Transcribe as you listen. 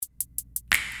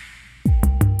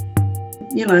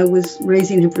I was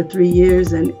raising him for 3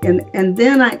 years, and then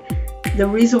the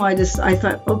reason why I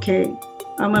thought, okay,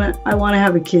 I want to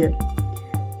have a kid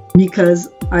because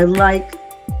I like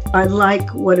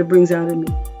what it brings out of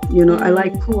me. I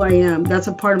like who I am. That's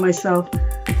a part of myself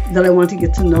that I want to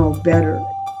get to know better.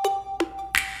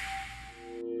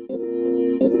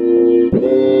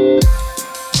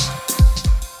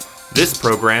 This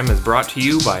program is brought to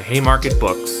you by Haymarket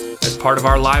Books as part of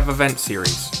our live event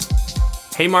series.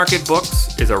 Haymarket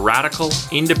Books is a radical,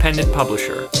 independent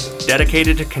publisher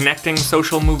dedicated to connecting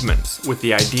social movements with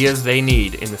the ideas they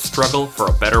need in the struggle for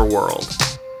a better world.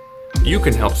 You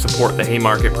can help support the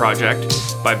Haymarket Project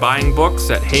by buying books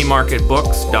at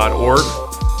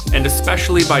haymarketbooks.org, and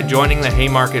especially by joining the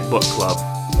Haymarket Book Club.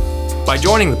 By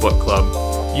joining the book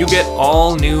club, you get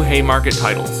all new Haymarket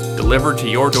titles delivered to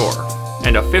your door,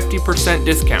 and a 50%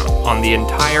 discount on the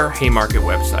entire Haymarket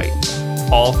website,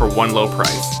 all for one low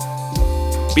price.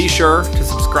 Be sure to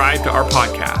subscribe to our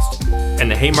podcast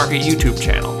and the Haymarket YouTube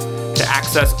channel to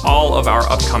access all of our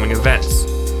upcoming events.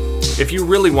 If you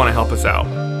really want to help us out,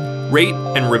 rate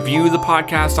and review the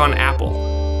podcast on Apple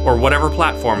or whatever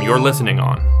platform you're listening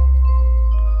on.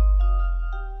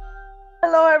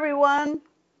 Hello, everyone.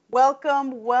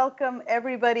 Welcome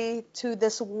everybody to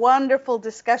this wonderful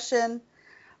discussion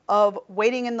of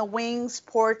Waiting in the Wings,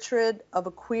 Portrait of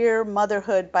a Queer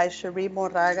Motherhood by Cherie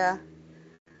Moraga.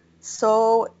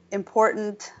 So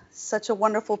important, such a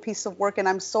wonderful piece of work, and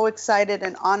I'm so excited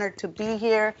and honored to be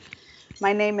here.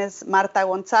 My name is Marta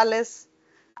Gonzalez.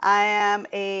 I am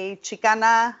a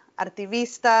Chicana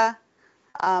activista,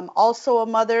 also a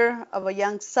mother of a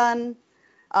young son.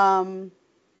 I'm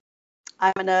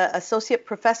an associate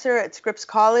professor at Scripps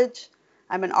College.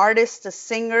 I'm an artist, a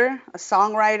singer, a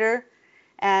songwriter,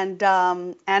 and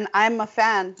I'm a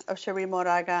fan of Cherie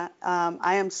Moraga.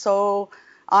 I am so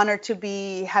honored to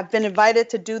have been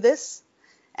invited to do this,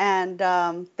 and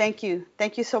thank you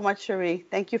so much, Cherie.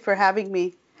 Thank you for having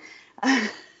me.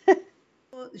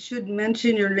 Should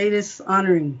mention your latest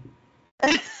honoring.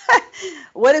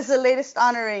 What is the latest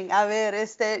honoring? A ver,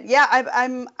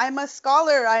 I'm a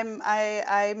scholar. I'm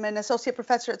an associate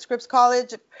professor at Scripps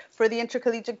College for the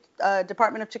Intercollegiate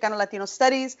Department of Chicano Latino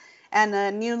Studies and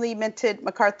a newly minted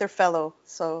MacArthur Fellow.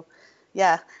 So,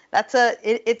 yeah, it's a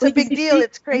big deal.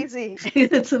 It's crazy.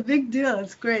 It's a big deal.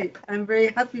 It's great. I'm very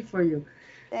happy for you.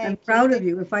 I'm proud of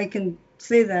you. If I can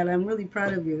say that, I'm really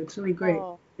proud of you. It's really great.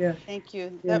 Oh, yeah. Thank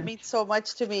you. Yeah. That means so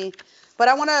much to me. But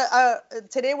I want to,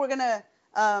 today we're going to,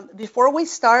 before we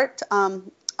start,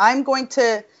 I'm going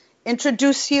to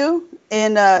introduce you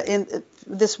in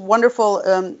this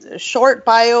wonderful short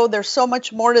bio. There's so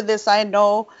much more to this, I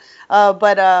know,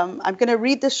 but I'm going to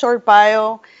read the short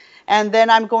bio, and then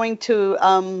I'm going to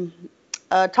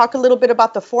talk a little bit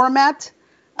about the format.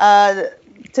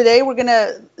 Today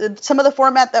some of the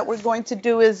format that we're going to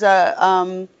do is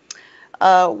we're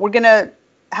going to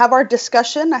have our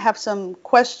discussion. I have some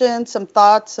questions, some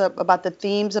thoughts about the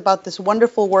themes, about this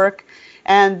wonderful work.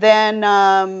 And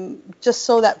then just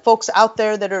so that folks out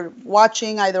there that are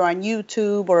watching either on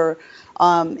YouTube or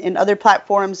in other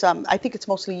platforms, I think it's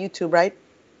mostly YouTube, right?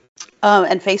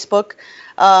 And Facebook.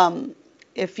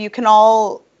 If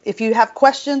you have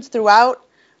questions throughout,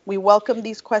 we welcome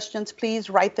these questions. Please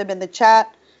write them in the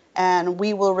chat and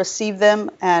we will receive them.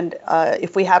 And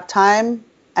if we have time,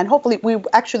 and hopefully we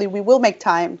will make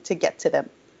time to get to them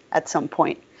at some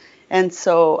point. And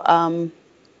so, all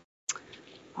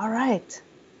right.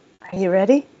 Are you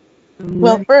ready?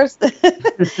 Well, first,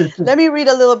 let me read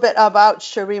a little bit about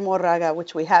Cherie Moraga,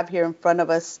 which we have here in front of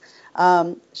us.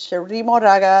 Cherie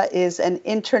Moraga is an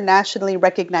internationally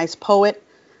recognized poet,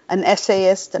 an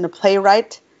essayist, and a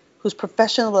playwright whose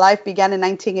professional life began in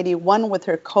 1981 with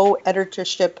her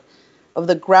co-editorship of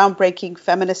the groundbreaking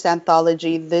feminist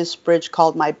anthology, This Bridge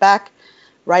Called My Back,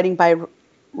 writing by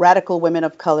radical women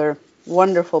of color.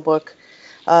 Wonderful book,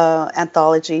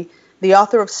 anthology. The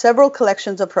author of several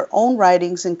collections of her own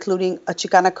writings, including A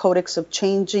Chicana Codex of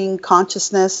Changing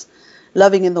Consciousness,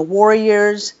 Loving in the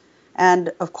Warriors,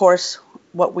 and, of course,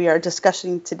 what we are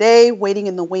discussing today, Waiting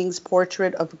in the Wings,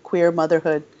 Portrait of a Queer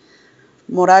Motherhood.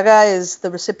 Moraga is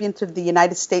the recipient of the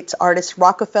United States Artist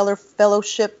Rockefeller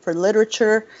Fellowship for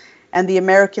Literature and the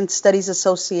American Studies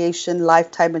Association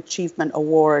Lifetime Achievement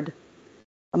Award.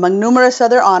 Among numerous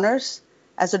other honors,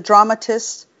 as a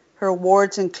dramatist, her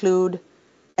awards include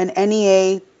an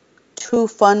NEA Too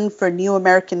Fun for New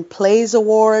American Plays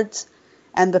Awards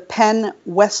and the Penn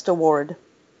West Award.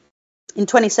 In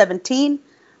 2017,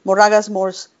 Moraga's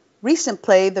most recent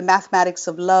play, The Mathematics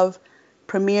of Love,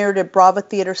 premiered at Brava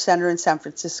Theater Center in San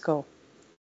Francisco.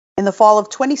 In the fall of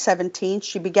 2017,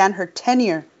 she began her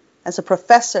tenure as a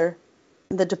professor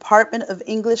in the Department of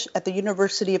English at the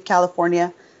University of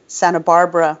California, Santa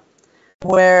Barbara,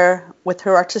 where with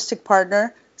her artistic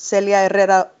partner, Celia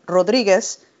Herrera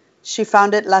Rodriguez, she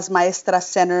founded Las Maestras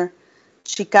Center,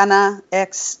 Chicana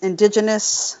X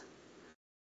Indigenous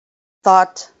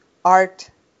Thought, Art,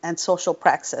 and Social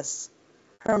Praxis.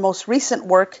 Her most recent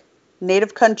work,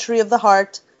 Native Country of the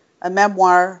Heart, a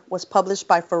memoir, was published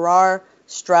by Farrar,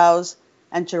 Straus,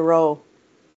 and Giroux.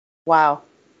 Wow.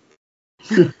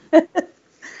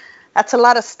 That's a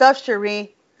lot of stuff,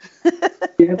 Cherie.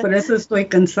 Yeah, por eso estoy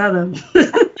cansada.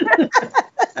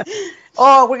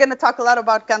 Oh, we're going to talk a lot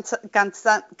about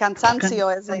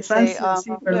cansancio, as they say. Sí,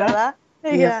 ¿verdad?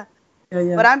 Yeah.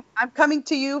 But I'm coming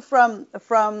to you from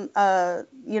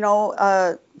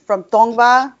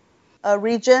Tongva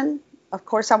region. Of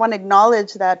course, I want to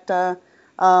acknowledge that the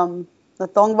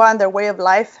Tongva and their way of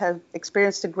life have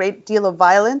experienced a great deal of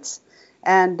violence,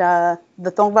 and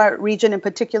the Tongva region in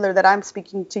particular that I'm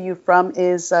speaking to you from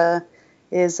is El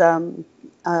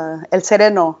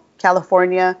Sereno,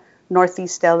 California,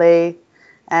 Northeast LA.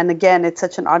 And again, it's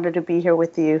such an honor to be here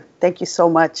with you. Thank you so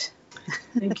much.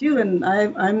 Thank you, and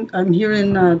I'm here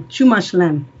in Chumash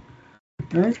land,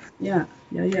 right? Yeah.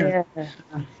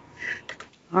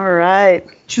 All right.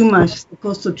 Chumash, the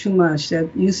coastal Chumash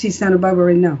at UC Santa Barbara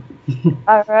right now.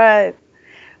 All right.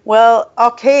 Well,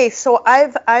 okay. So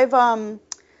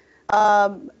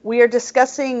we are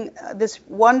discussing this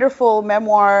wonderful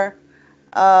memoir,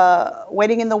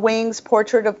 Waiting in the Wings: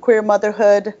 Portrait of Queer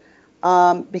Motherhood,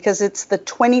 because it's the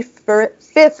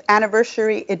 25th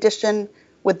anniversary edition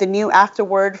with the new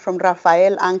afterword from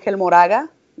Rafael Angel Moraga,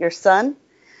 your son.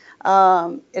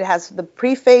 It has the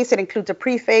preface. It includes a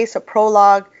preface, a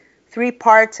prologue, 3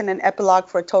 parts, and an epilogue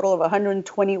for a total of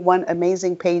 121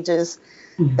 amazing pages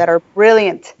that are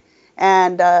brilliant.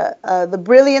 And the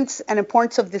brilliance and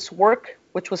importance of this work,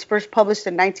 which was first published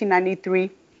in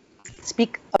 1993,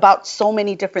 speak about so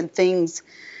many different things.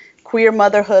 Queer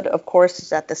motherhood, of course,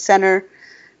 is at the center,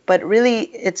 but really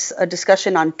it's a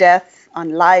discussion on death, on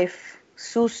life,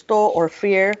 susto or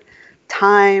fear,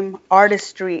 time,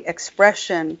 artistry,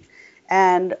 expression,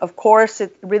 and of course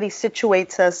it really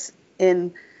situates us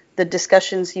in the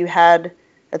discussions you had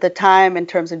at the time in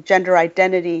terms of gender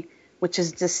identity, which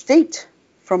is distinct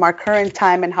from our current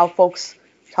time and how folks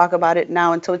talk about it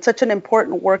now. And so it's such an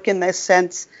important work in this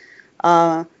sense,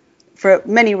 for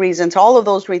many reasons, all of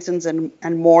those reasons and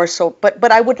more. So,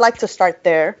 but I would like to start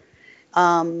there.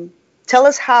 Tell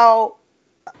us how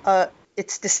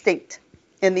it's distinct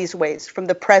in these ways from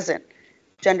the present,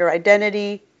 gender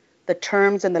identity, the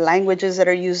terms and the languages that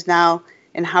are used now,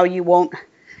 and how you won't,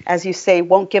 as you say,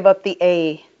 won't give up the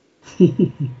A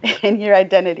in your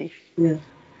identity. Yeah.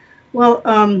 Well,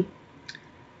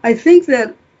 I think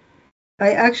that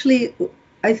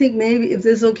I think maybe if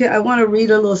this is okay, I want to read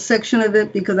a little section of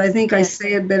it because I think I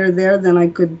say it better there than I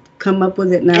could come up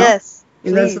with it now. Yes,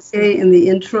 if that's okay, in the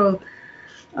intro.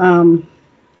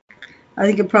 I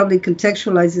think it probably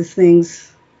contextualizes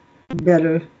things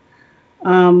better.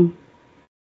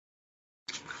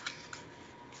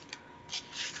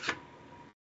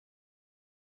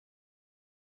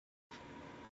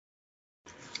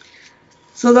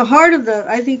 So the heart of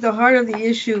the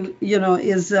issue,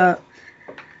 is, well,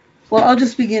 I'll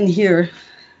just begin here.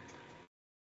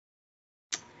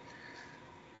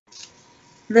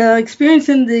 The experience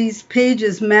in these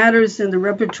pages matters in the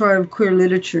repertoire of queer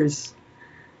literatures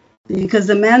because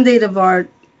the mandate of art,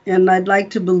 and I'd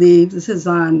like to believe, this is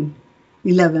on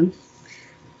 11,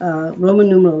 Roman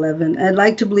numeral 11, I'd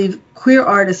like to believe queer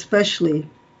art especially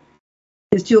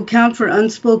is to account for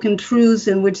unspoken truths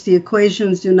in which the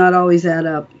equations do not always add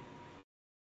up.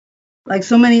 Like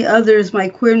so many others, my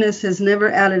queerness has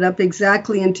never added up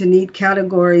exactly into neat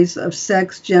categories of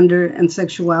sex, gender, and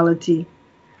sexuality.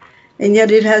 And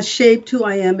yet it has shaped who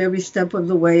I am every step of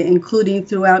the way, including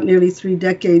throughout nearly 3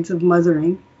 decades of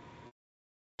mothering.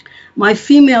 My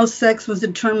female sex was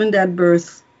determined at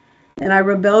birth, and I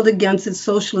rebelled against its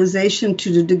socialization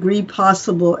to the degree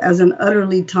possible as an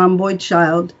utterly tomboy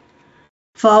child,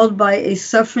 followed by a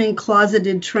suffering,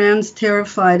 closeted,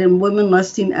 trans-terrified, and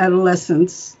women-lusting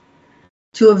adolescence,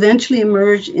 to eventually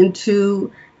emerge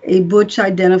into a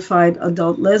butch-identified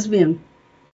adult lesbian.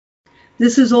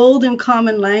 This is old and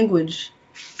common language,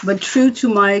 but true to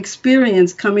my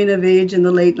experience coming of age in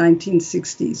the late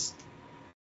 1960s.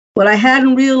 What I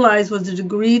hadn't realized was the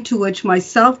degree to which my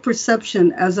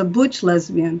self-perception as a butch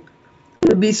lesbian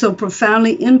would be so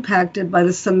profoundly impacted by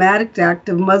the somatic act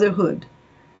of motherhood,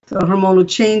 the hormonal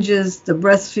changes, the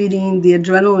breastfeeding, the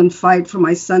adrenaline fight for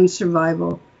my son's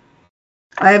survival.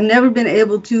 I have never been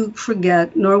able to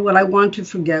forget, nor would I want to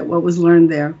forget, what was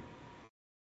learned there.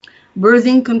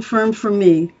 birthing confirmed for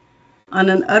me on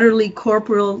an utterly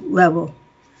corporeal level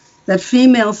that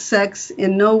female sex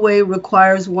in no way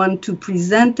requires one to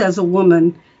present as a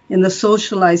woman in the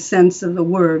socialized sense of the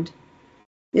word.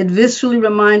 It viscerally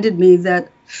reminded me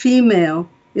that female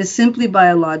is simply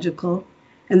biological,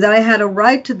 and that I had a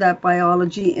right to that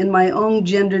biology in my own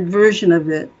gendered version of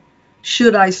it,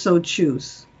 should I so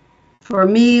choose. For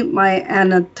me, my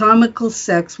anatomical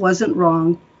sex wasn't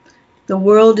wrong. The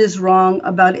world is wrong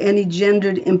about any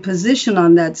gendered imposition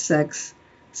on that sex,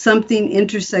 something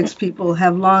intersex people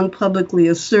have long publicly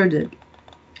asserted.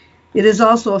 It is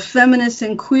also a feminist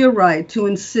and queer right to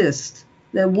insist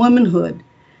that womanhood,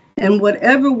 in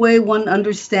whatever way one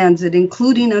understands it,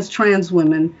 including as trans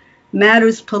women,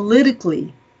 matters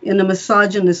politically in a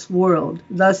misogynist world,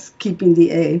 thus keeping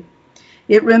the A.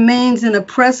 It remains an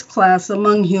oppressed class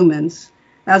among humans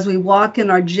as we walk in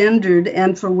our gendered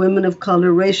and, for women of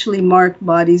color, racially marked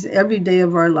bodies every day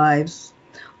of our lives.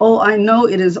 Oh, I know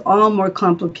it is all more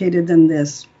complicated than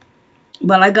this,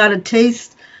 but I got a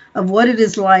taste of what it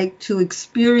is like to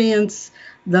experience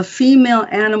the female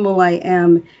animal I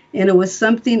am, and it was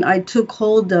something I took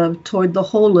hold of toward the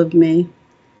whole of me.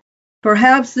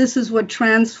 Perhaps this is what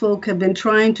trans folk have been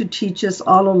trying to teach us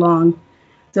all along,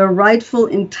 their rightful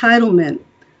entitlement,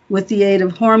 with the aid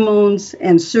of hormones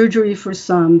and surgery for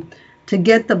some, to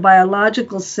get the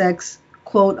biological sex,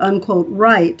 quote unquote,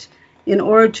 right, in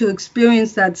order to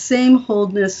experience that same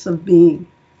wholeness of being.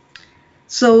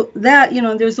 So that,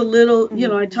 there's a little,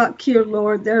 I talk here,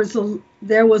 Lord,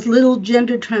 there was little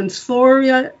gender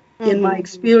dysphoria in my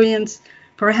experience.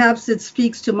 Perhaps it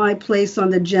speaks to my place on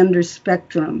the gender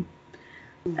spectrum.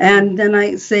 And then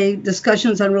I say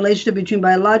discussions on relationship between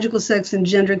biological sex and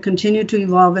gender continue to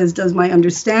evolve, as does my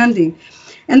understanding.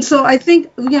 And so I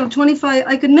think, 25,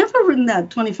 I could never have written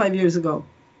that 25 years ago.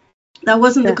 That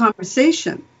wasn't the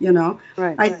conversation,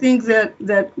 Right. I think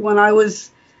that when I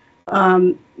was,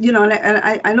 and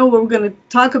I know we're going to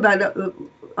talk about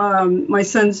my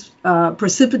son's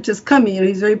precipitous coming,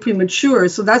 he's very premature.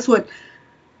 So that's what,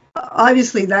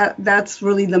 obviously that's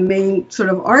really the main sort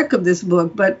of arc of this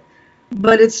book.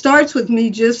 But it starts with me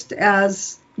just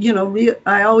as,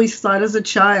 I always thought as a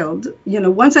child,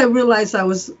 once I realized I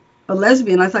was a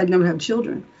lesbian, I thought I'd never have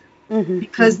children.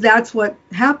 Because that's what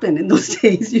happened in those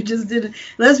days. You just didn't,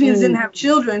 lesbians didn't have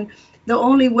children. The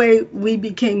only way we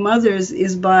became mothers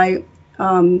is by,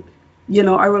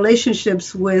 our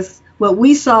relationships with what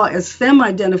we saw as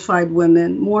femme-identified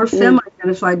women, more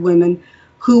femme-identified women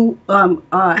who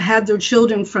had their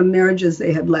children from marriages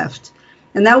they had left.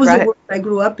 And that was the world I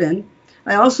grew up in.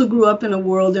 I also grew up in a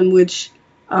world in which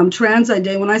trans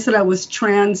identity, when I said I was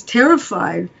trans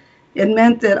terrified, it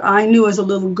meant that I knew as a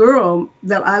little girl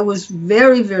that I was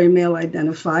very, very male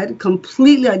identified,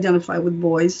 completely identified with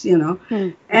boys, and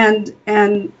I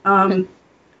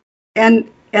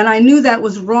knew that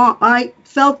was wrong. I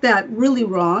felt that really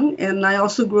wrong. And I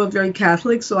also grew up very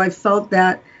Catholic. So I felt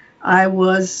that I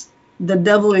was the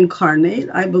devil incarnate.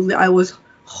 I was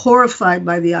horrified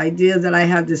by the idea that I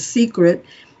had this secret.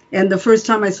 And the first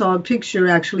time I saw a picture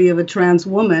actually of a trans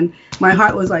woman, my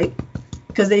heart was like,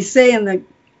 because they say in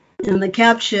the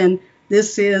caption,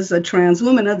 this is a trans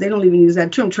woman. They don't even use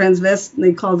that term, transvest.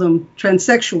 They call them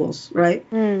transsexuals, right?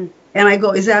 And I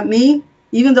go, is that me?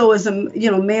 Even though it was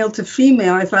male to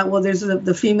female, I thought, well, there's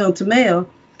the female to male.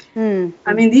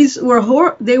 I mean, these were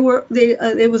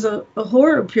it was a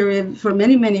horror period for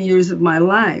many, many years of my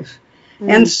life.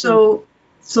 And so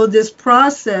this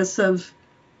process of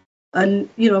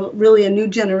really a new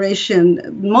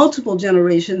generation, multiple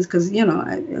generations, because,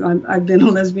 I've been a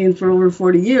lesbian for over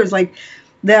 40 years, like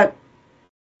that,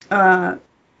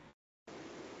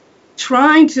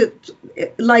 trying to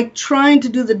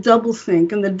do the double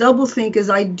think. And the double think is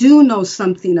I do know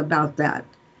something about that.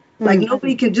 Like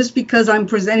nobody can, just because I'm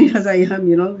presenting as I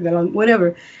am,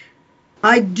 whatever.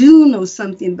 I do know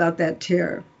something about that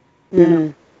terror,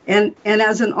 And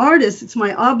as an artist, it's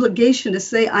my obligation to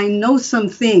say I know some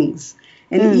things.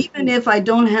 And even if I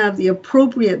don't have the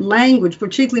appropriate language,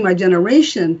 particularly my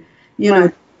generation,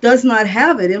 does not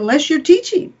have it unless you're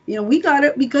teaching. We got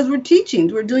it because we're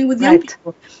teaching. We're dealing with young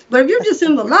people. But if you're just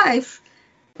in the life,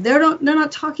 they're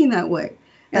not talking that way.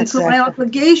 And so my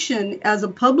obligation as a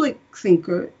public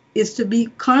thinker is to be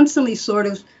constantly sort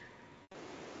of,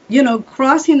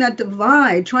 crossing that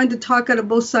divide, trying to talk out of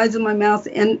both sides of my mouth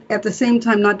and at the same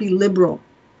time not be liberal,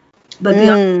 but be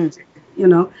authentic,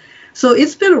 So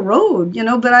it's been a road,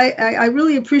 but I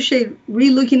really appreciate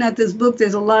re-looking at this book.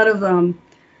 There's a lot of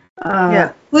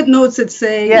footnotes that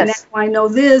say, now I know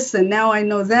this and now I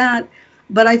know that.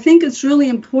 But I think it's really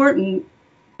important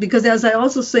because, as I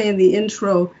also say in the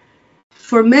intro,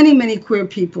 for many, many queer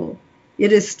people,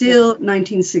 it is still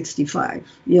 1965,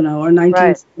 or 19,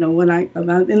 Right. When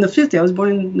about in the 50s, I was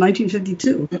born in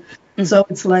 1952. So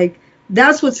it's like,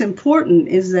 that's what's important,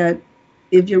 is that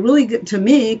if you're really good, to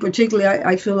me, particularly,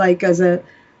 I feel like as a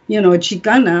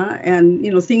Chicana, and,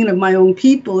 thinking of my own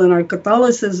people and our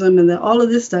Catholicism and all of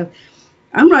this stuff,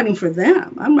 I'm writing for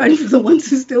them. I'm writing for the ones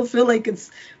who still feel like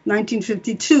it's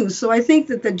 1952. So I think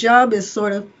that the job is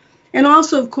sort of, and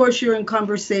also, of course, you're in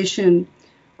conversation,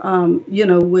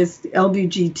 with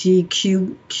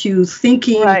LGBTQ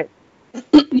thinking, Right.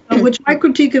 Which my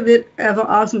critique of it have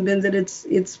often been that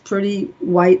it's pretty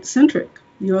white-centric,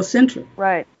 Eurocentric.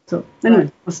 Right. So anyway,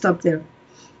 Right. I'll stop there.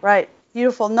 Right.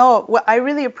 Beautiful. No, I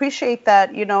really appreciate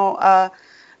that.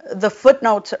 The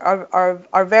footnotes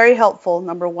are very helpful,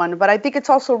 number one, but I think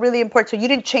it's also really important. So you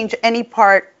didn't change any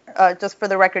part, just for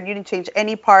the record, you didn't change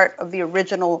any part of the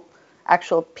original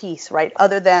actual piece, right?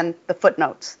 Other than the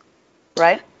footnotes,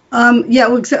 right? Yeah,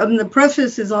 well, except the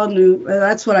preface is all new.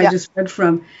 That's what I just read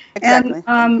from. Exactly.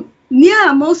 And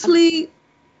yeah, mostly,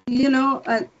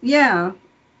 yeah.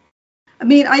 I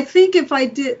mean, I think if I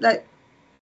did that,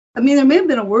 there may have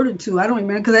been a word or two. I don't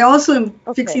remember, because I also am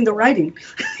fixing the writing.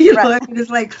 Right. It's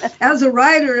like, as a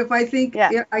writer, if I think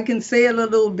I can say it a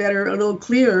little better, a little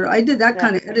clearer, I did that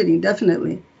kind of editing,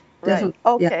 definitely. Right.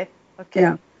 Okay. Yeah. Okay.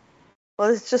 Yeah. Well,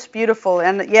 it's just beautiful,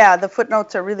 and yeah, the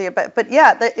footnotes are really about. But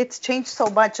yeah, it's changed so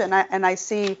much, and I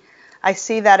see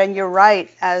that, and you're right.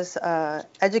 As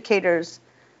educators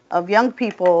of young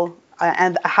people,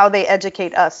 and how they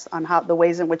educate us on the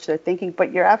ways in which they're thinking.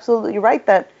 But you're absolutely right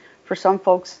that for some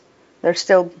folks, they're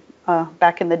still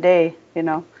back in the day.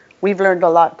 We've learned a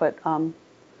lot, but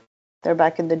they're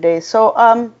back in the day.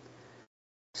 So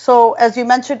so as you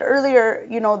mentioned earlier,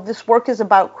 this work is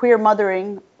about queer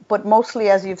mothering. But mostly,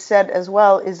 as you've said as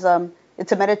well, is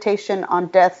it's a meditation on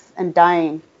death and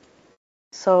dying.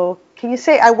 So can you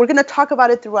say, we're going to talk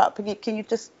about it throughout, but can you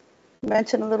just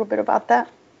mention a little bit about that?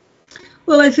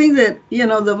 Well, I think that,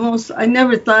 I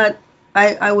never thought,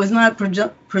 I was not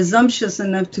presumptuous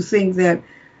enough to think that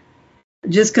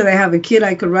just because I have a kid,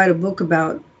 I could write a book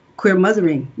about queer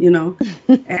mothering,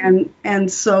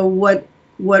 and so what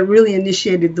really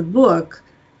initiated the book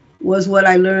was what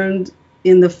I learned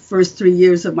in the first 3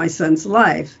 years of my son's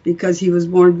life, because he was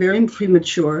born very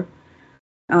premature,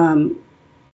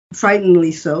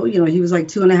 frighteningly so. He was like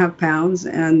 2.5 pounds,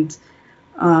 and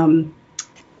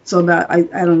so about, I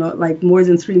don't know, like more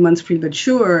than 3 months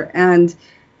premature. And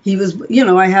he was,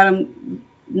 I had him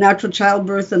natural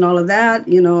childbirth and all of that,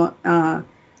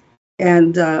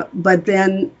 but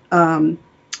then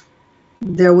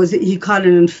he caught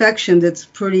an infection that's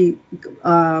pretty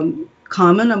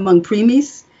common among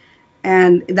preemies.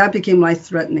 And that became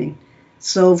life-threatening.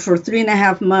 So for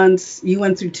 3.5 months, he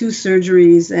went through 2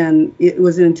 surgeries, and it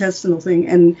was an intestinal thing.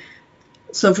 And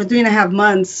so for 3.5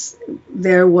 months,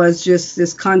 there was just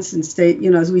this constant state,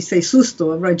 as we say,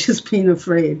 susto, right? Just being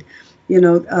afraid,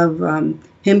 of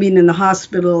him being in the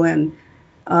hospital. And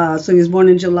so he was born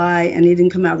in July, and he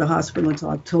didn't come out of the hospital until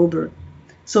October.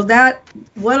 So and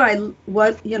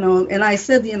I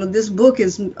said, this book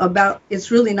is about, it's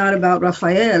really not about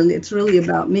Rafael, it's really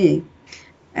about me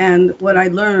and what I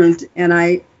learned. And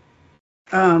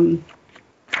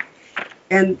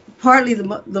and partly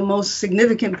the most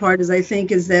significant part is, I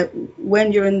think, is that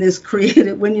when you're in this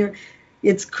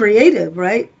it's creative,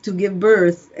 right? To give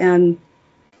birth. And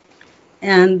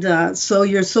so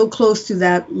you're so close to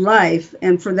that life,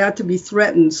 and for that to be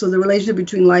threatened. So the relationship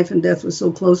between life and death was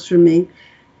so close for me.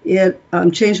 It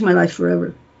changed my life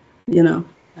forever, and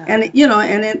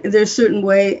there's a certain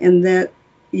way in that,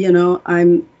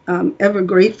 I'm ever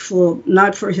grateful,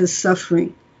 not for his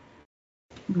suffering,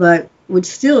 but which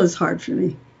still is hard for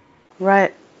me.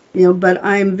 Right. But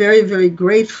I'm very, very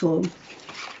grateful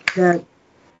that,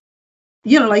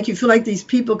 like you feel like these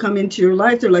people come into your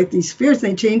life, they're like these spirits,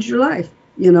 and they change your life,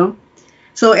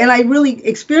 So, and I really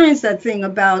experienced that thing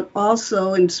about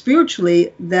also, and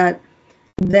spiritually, that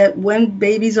when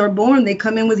babies are born, they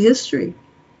come in with history.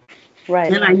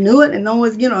 Right. And I knew it, and no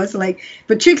one's, it's like,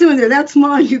 particularly when they're that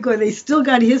small, they still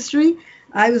got history.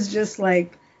 I was just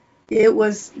like,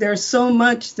 there's so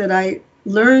much that I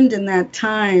learned in that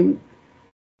time,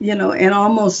 and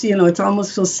almost, it's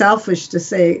almost so selfish to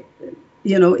say,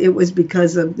 it was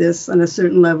because of this on a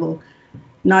certain level,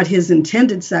 not his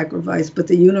intended sacrifice, but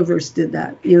the universe did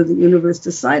that. The universe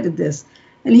decided this.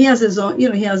 And he has his own,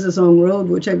 he has his own road,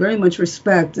 which I very much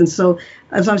respect. And so,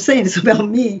 as I'm saying, it's about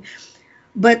me.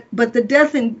 But the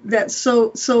death in that,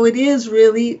 so it is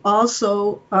really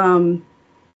also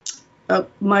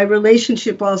my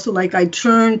relationship also, like I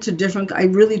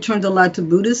really turned a lot to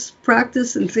Buddhist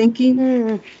practice and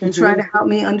thinking to try to help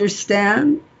me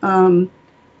understand,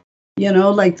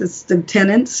 like the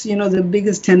tenets, the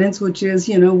biggest tenets, which is,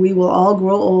 we will all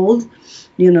grow old,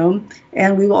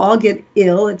 and we will all get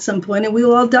ill at some point and we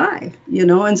will all die,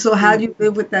 and so how do you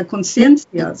live with that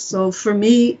conciencia? So for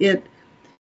me,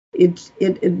 it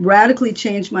radically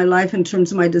changed my life in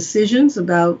terms of my decisions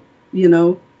about,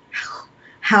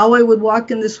 how I would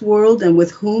walk in this world and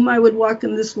with whom I would walk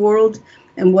in this world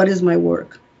and what is my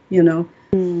work,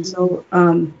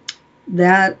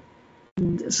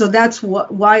 So that's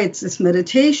why it's this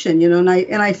meditation, and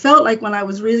I felt like when I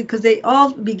was really, because they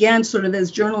all began sort of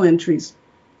as journal entries.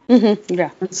 Yeah.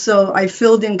 And so I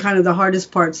filled in kind of the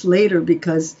hardest parts later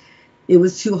because it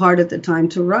was too hard at the time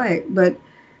to write. But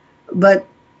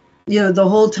the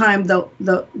whole time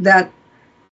that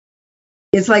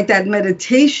it's like that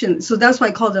meditation. So that's why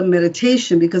I called it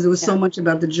meditation, because it was so much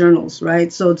about the journals,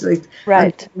 right? So it's like,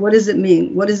 right. What does it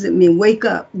mean? What does it mean? Wake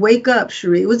up,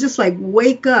 Cherie. It was just like,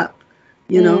 wake up,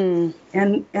 and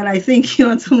I think,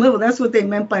 on some level, that's what they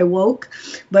meant by woke,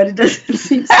 but it doesn't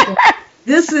seem so.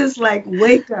 This is like,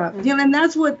 wake up, and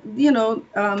that's what,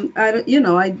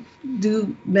 I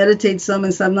do meditate some,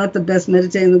 and so I'm not the best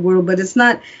meditator in the world, but it's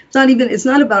not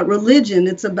about religion.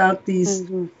 It's about these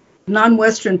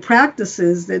non-Western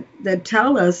practices that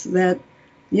tell us that,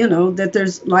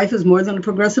 that life is more than a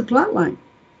progressive plot line,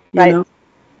 right.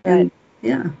 And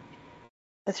yeah.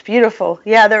 That's beautiful.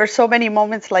 Yeah, there are so many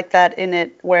moments like that in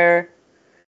it where,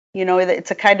 it's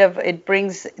a kind of,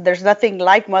 there's nothing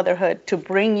like motherhood to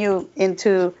bring you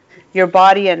into your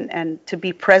body and to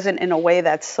be present in a way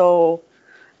that's so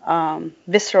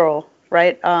visceral,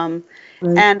 right? Right.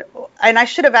 And I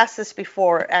should have asked this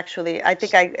before, actually. I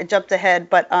think I jumped ahead,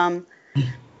 but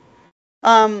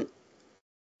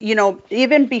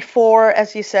even before,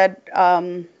 as you said,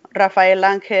 Rafael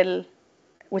Angel,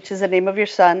 which is the name of your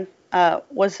son,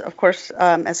 was, of course,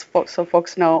 as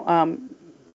folks know,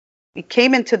 he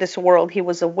came into this world. He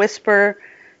was a whisper.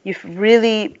 You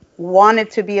really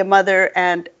wanted to be a mother,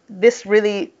 and this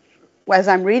really, as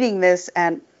I'm reading this,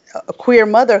 and a queer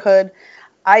motherhood,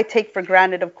 I take for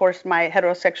granted, of course, my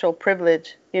heterosexual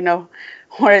privilege,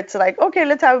 where it's like, okay,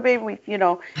 let's have a baby,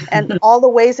 and all the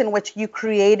ways in which you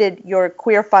created your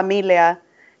queer familia,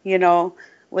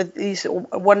 with these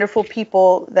wonderful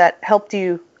people that helped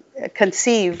you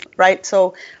conceive, right?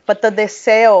 So, but the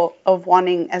deseo of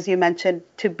wanting, as you mentioned,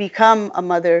 to become a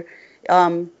mother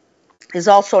is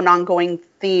also an ongoing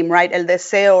theme, right? El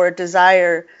deseo or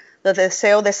desire, the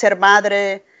deseo de ser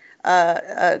madre,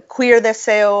 queer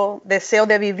deseo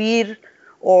de vivir,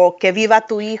 or que viva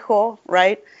tu hijo,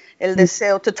 right? El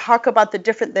deseo, to talk about the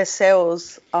different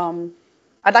deseos.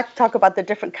 I'd like to talk about the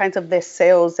different kinds of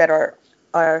deseos that are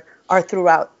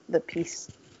throughout the piece.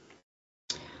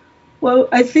 Well,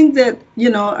 I think that,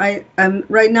 I'm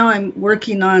right now I'm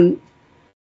working on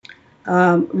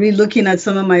re-looking at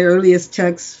some of my earliest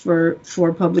texts for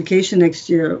publication next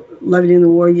year, Loving in the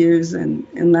War Years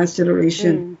and Last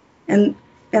Generation, and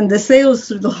the sales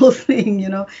through the whole thing,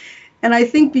 And I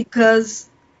think because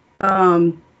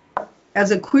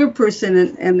as a queer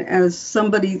person and as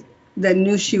somebody that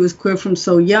knew she was queer from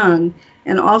so young,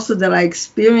 and also that I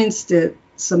experienced it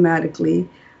somatically,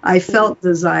 I felt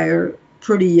desire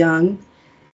pretty young,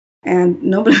 and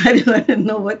nobody, I didn't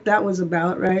know what that was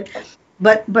about, right?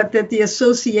 But that the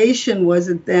association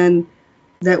wasn't then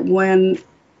that when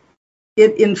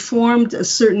it informed a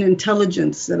certain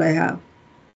intelligence that I have,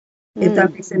 if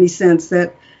that makes any sense,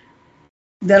 that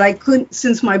I couldn't,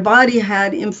 since my body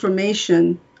had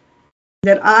information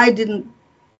that I did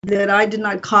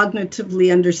not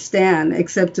cognitively understand,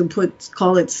 except to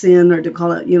call it sin or to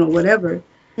call it, whatever.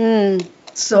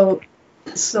 So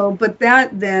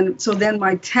then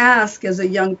my task as a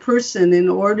young person, in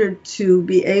order to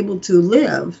be able to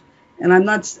live, and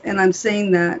I'm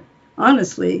saying that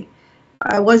honestly,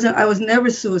 I was never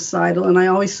suicidal, and I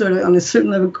always sort of on a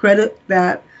certain level credit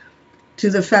that to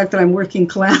the fact that I'm working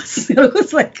class.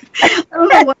 It's like, I don't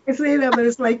know why I say that, but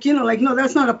it's like, no,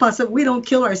 that's not a possibility. We don't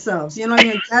kill ourselves.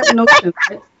 That notion,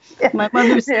 right? Yeah. My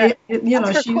mother said, she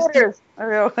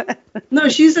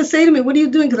used to say to me, "What are you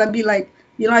doing?" Because I'd be like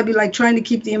trying to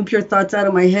keep the impure thoughts out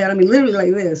of my head. I mean, literally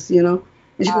like this, And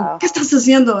she goes, ¿Qué estás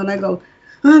haciendo? And I go,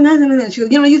 oh, nothing. And she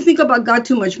goes, you think about God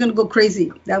too much, you're going to go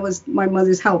crazy. That was my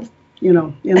mother's help, in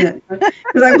that.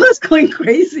 Because I was going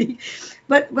crazy.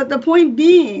 But the point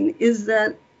being is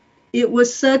that it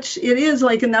is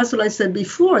like, and that's what I said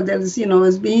before, that is,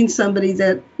 as being somebody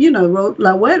that, wrote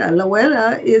La Huera. La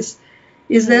Huera is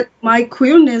that my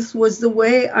queerness was the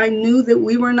way I knew that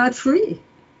we were not free.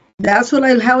 That's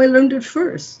how I learned it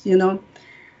first, you know.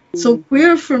 So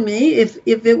queer for me, if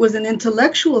it was an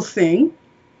intellectual thing,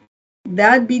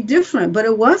 that'd be different, but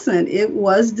it wasn't. It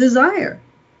was desire.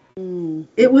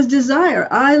 It was desire.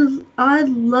 I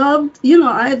loved, you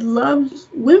know, I loved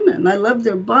women. I loved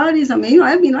their bodies. I mean,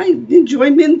 I enjoy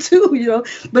men too, you know,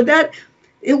 but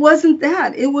it wasn't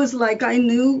that. It was like I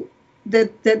knew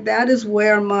that is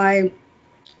where my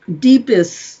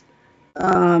deepest,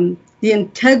 the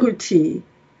integrity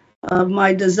of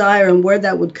my desire and where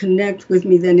that would connect with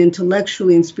me then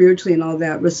intellectually and spiritually and all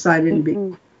that resided in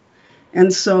me.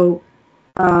 And so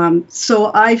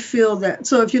I feel that,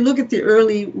 so if you look at the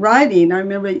early writing, I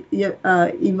remember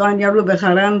Yvonne Diablo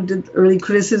Bejarano did early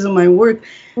criticism of my work,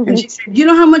 and she said, you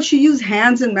know how much you use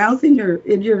hands and mouth in your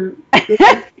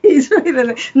piece,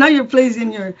 right? Now your plays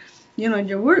in your, you know, in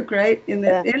your work, right?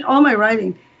 In all my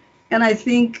writing. And I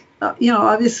think, you know,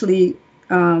 obviously,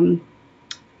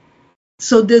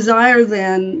 so desire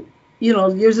then, you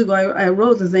know, years ago I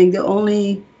wrote the thing, the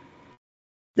only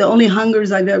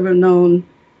hungers I've ever known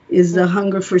is the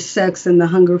hunger for sex and the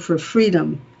hunger for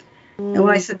freedom. And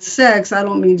when I said sex, I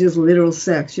don't mean just literal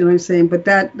sex, you know what I'm saying? But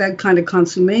that kind of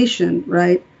consummation,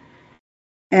 right?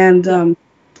 And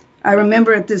I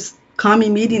remember at this commie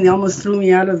meeting, they almost threw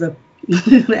me out of the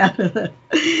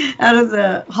out of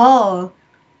the hall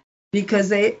because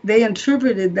they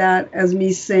interpreted that as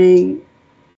me saying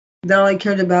that all I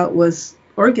cared about was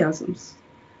orgasms,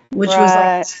 which was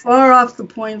like far off the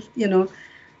point, you know.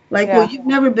 Like, well, you've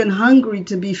never been hungry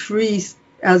to be free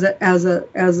as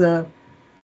a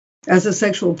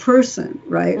sexual person,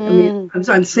 right? I mean,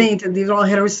 I'm saying that these are all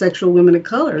heterosexual women of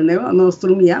color, and they almost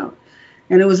threw me out.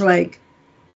 And it was like,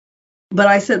 but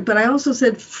I also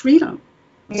said freedom.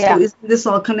 Yeah. So isn't this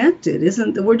all connected?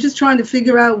 We're just trying to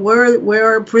figure out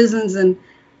where are prisons and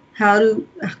how to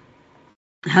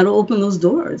open those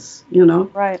doors, you know?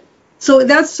 Right. So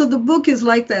the book is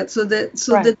like that. So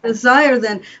the desire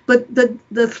then, but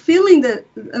the feeling that,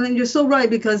 I mean, you're so right,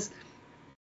 because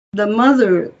the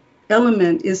mother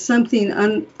element is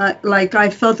something like I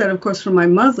felt that, of course, from my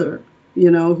mother, you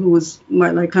know, who was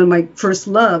my first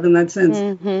love in that sense.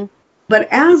 Mm-hmm. But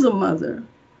as a mother,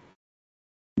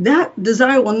 that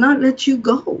desire will not let you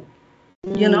go.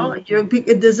 You know, your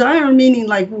desire meaning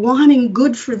like wanting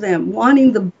good for them,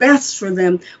 wanting the best for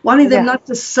them, wanting them not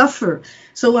to suffer.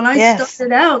 So when I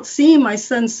started out, seeing my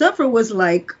son suffer was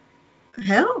like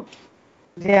hell.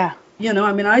 Yeah. You know,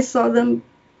 I mean, I saw them,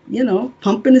 you know,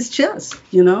 pumping his chest,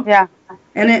 you know. Yeah.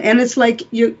 And it's like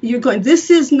you're going,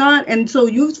 this is not. And so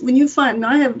when you find,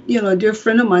 I have, you know, a dear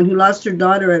friend of mine who lost her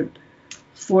daughter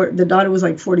the daughter was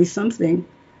like 40 something.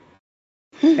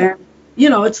 And you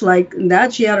know, it's like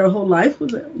that she had her whole life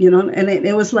with it, you know, and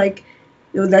it was like,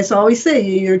 that's all we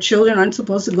say, your children aren't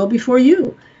supposed to go before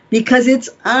you because it's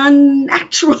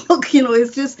unnatural, you know,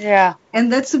 it's just,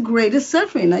 and that's the greatest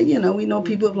suffering. You know, we know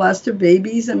people have lost their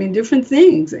babies, I mean, different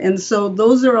things. And so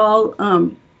those are all,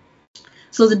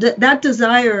 so that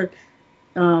desire,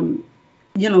 you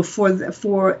know,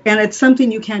 and it's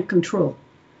something you can't control.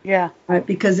 Yeah. Right,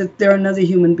 because they're another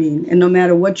human being. And no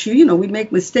matter what you know, we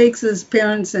make mistakes as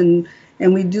parents and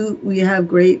we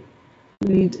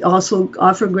also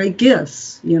offer great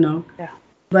gifts, you know. Yeah.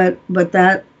 But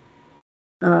that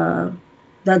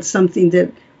that's something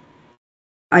that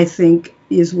I think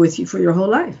is with you for your whole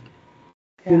life.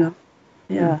 Yeah. You know.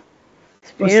 Yeah.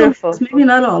 It's beautiful. Well, maybe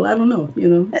not all. I don't know, you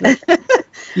know.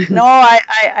 No,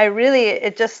 I really,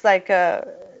 it just like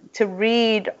to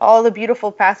read all the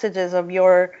beautiful passages of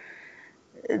your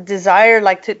desire,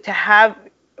 like to have,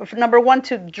 number one,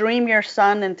 to dream your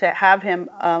son and to have him.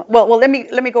 Well, let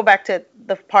me go back to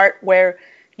the part where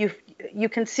you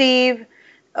conceive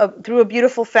through a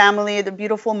beautiful family, the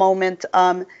beautiful moment.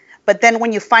 But then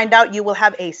when you find out you will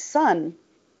have a son,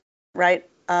 right?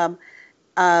 A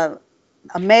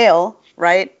male,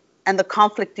 right? And the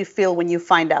conflict you feel when you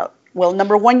find out. Well,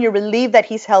 number one, you're relieved that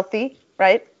he's healthy,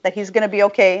 right? That he's going to be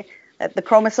okay, that the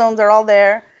chromosomes are all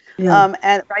there. Yeah.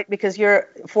 And right, because you're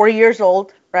 40 years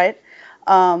old, right?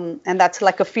 And that's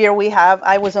like a fear we have.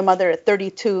 I was a mother at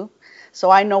 32,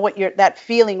 so I know what that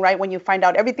feeling, right? When you find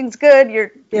out everything's good, you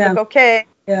look okay,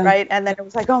 right? And then it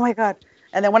was like, oh my God.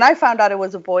 And then when I found out it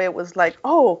was a boy, it was like,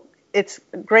 oh, it's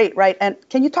great, right? And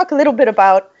can you talk a little bit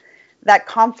about that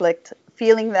conflict,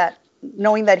 feeling that,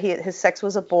 knowing that his sex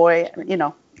was a boy, you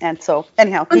know? And so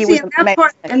anyhow, he was that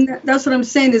part, and that's what I'm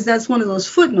saying is that's one of those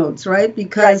footnotes, right?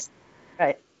 Because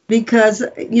right. Because,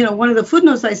 you know, one of the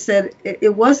footnotes I said,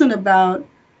 it wasn't about,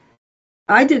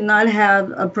 I did not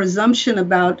have a presumption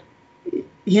about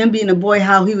him being a boy,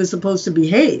 how he was supposed to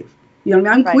behave. You know,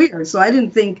 I'm Right. queer, so I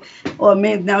didn't think, oh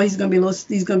man, now he's going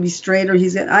to be straight, or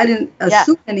I didn't Yeah.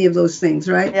 assume any of those things,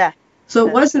 right? Yeah. So it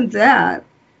Yeah. wasn't that.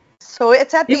 So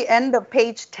it's at It- the end of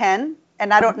page 10,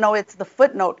 and I don't know, it's the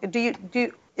footnote.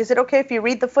 Is it okay if you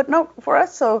read the footnote for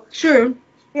us? So, Sure.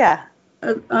 yeah,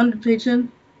 On page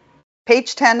 10.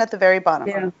 page 10 at the very bottom.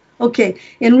 Yeah. Okay.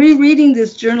 In rereading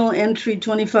this journal entry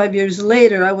 25 years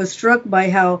later, I was struck by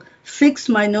how fixed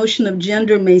my notion of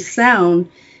gender may sound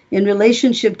in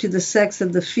relationship to the sex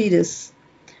of the fetus.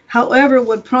 However,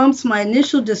 what prompts my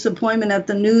initial disappointment at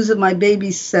the news of my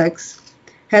baby's sex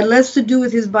had less to do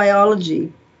with his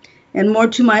biology and more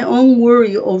to my own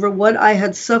worry over what I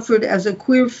had suffered as a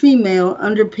queer female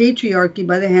under patriarchy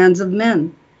by the hands of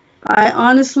men. I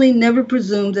honestly never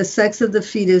presumed the sex of the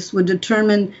fetus would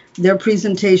determine their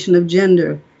presentation of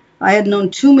gender. I had known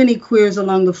too many queers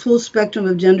along the full spectrum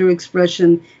of gender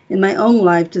expression in my own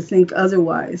life to think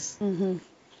otherwise. Mm-hmm.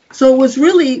 So it was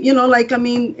really,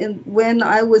 when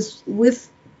I was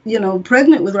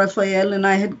pregnant with Rafael, and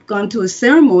I had gone to a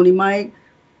ceremony, I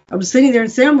was sitting there in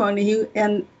ceremony,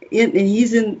 and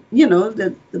he's in,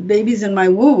 the baby's in my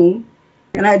womb,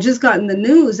 and I had just gotten the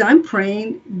news. I'm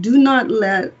praying, do not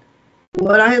let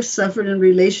what I have suffered in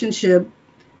relationship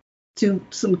to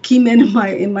some key men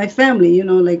in my family,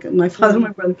 like my father,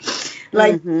 my brother,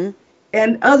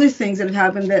 and other things that have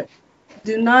happened, that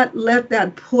do not let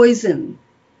that poison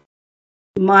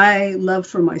my love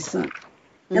for my son.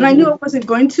 And I knew I wasn't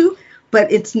going to,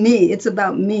 but it's me. It's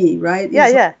about me, right?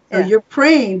 Yeah. So you're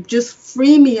praying, just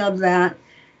free me of that.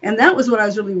 And that was what I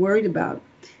was really worried about.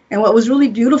 And what was really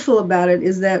beautiful about it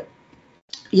is that,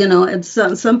 at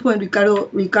some point, Ricardo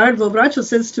Bracho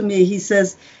says to me,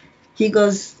 he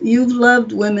goes, you've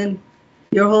loved women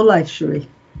your whole life, Cherie.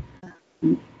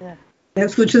 Yeah.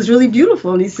 Which is really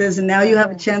beautiful. And he says, and now you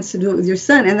have a chance to do it with your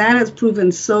son. And that has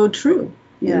proven so true.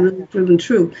 Really proven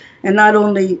true. And not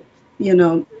only,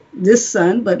 this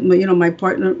son, but my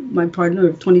partner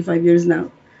of 25 years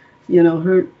now,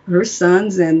 her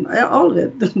sons and all of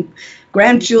it,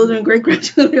 grandchildren, great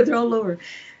grandchildren, they're all over.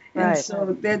 And Right.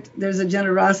 so that there's a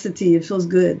generosity. It feels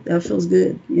good. That feels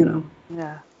good,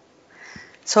 Yeah.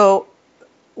 So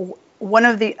one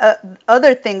of the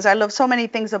other things, I love so many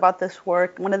things about this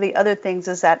work. One of the other things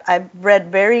is that I've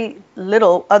read very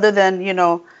little other than,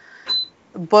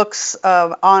 books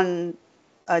on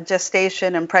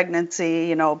gestation and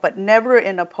pregnancy, but never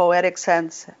in a poetic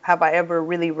sense have I ever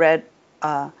really read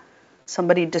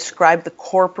somebody describe the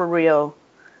corporeal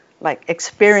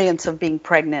experience of being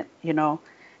pregnant,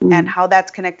 and how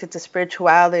that's connected to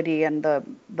spirituality and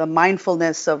the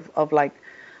mindfulness of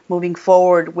moving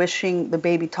forward, wishing the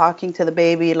baby, talking to the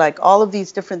baby, all of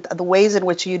these different, the ways in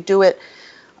which you do it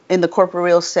in the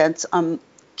corporeal sense.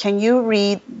 Can you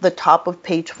read the top of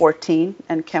page 14,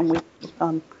 and can we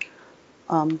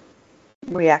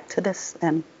react to this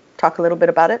and talk a little bit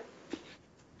about it?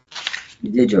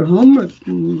 You did your homework.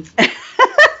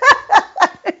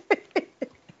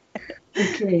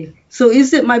 Okay. So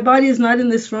is it my body is not in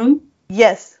this room?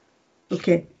 Yes.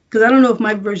 Okay. Because I don't know if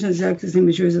my version is exactly the same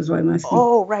as yours. That's why I'm asking.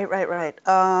 Oh, right.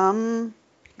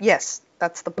 Yes,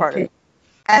 that's the part. Okay.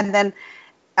 And then,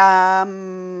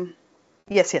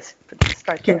 yes.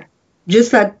 Start Okay. there.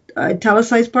 Just that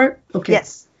italicized part? Okay.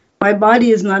 Yes. My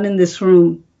body is not in this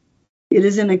room. It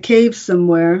is in a cave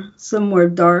somewhere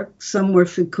dark, somewhere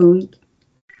fecund.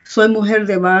 Soy mujer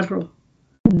de barro.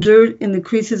 Dirt in the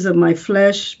creases of my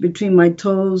flesh, between my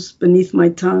toes, beneath my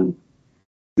tongue.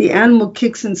 The animal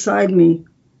kicks inside me,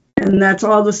 and that's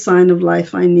all the sign of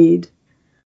life I need.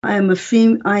 I am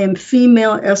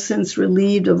female essence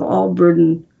relieved of all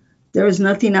burden. There is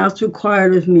nothing else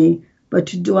required of me but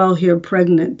to dwell here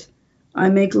pregnant. I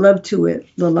make love to it,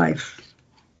 the life.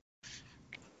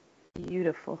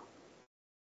 Beautiful.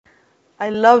 I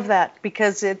love that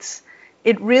because it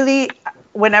really,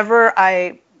 whenever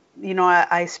I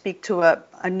speak to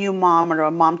a new mom or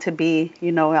a mom to be,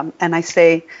 and I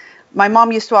say, my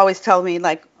mom used to always tell me,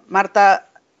 Marta,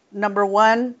 number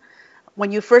one,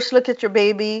 when you first look at your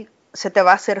baby, se te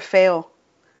va a hacer feo.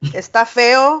 Está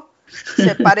feo,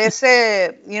 se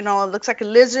parece, looks like a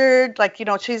lizard,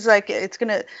 she's like,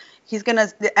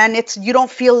 and you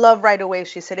don't feel love right away.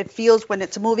 She said, it feels when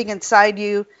it's moving inside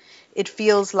you, it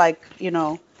feels like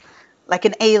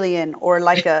an alien or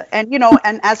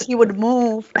and as he would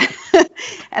move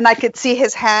and I could see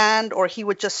his hand or he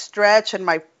would just stretch and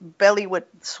my belly would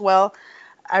swell.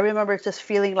 I remember just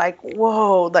feeling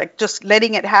whoa, just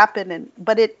letting it happen.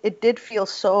 But it did feel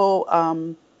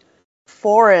so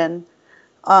foreign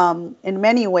in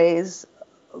many ways.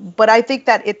 But I think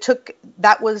that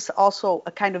that was also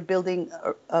a kind of building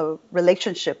a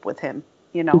relationship with him,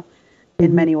 in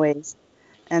many ways.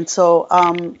 And so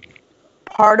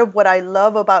part of what I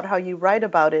love about how you write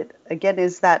about it, again,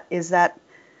 is that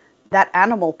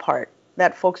animal part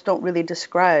that folks don't really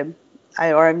describe,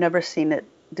 I've never seen it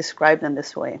described in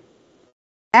this way.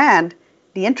 And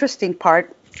the interesting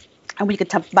part, and we could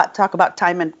talk about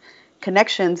time and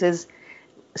connections, is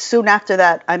soon after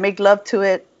that, I make love to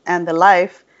it and the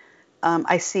life.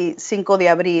 I see Cinco de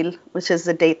Abril, which is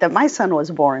the date that my son was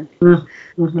born,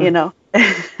 you know.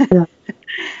 Yeah.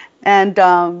 And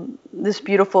this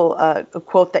beautiful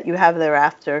quote that you have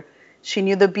thereafter: she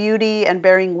knew the beauty and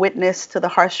bearing witness to the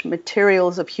harsh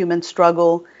materials of human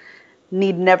struggle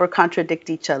need never contradict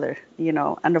each other, you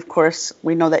know. And of course,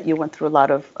 we know that you went through a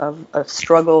lot of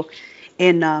struggle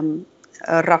in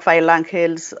Rafael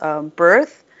Angel's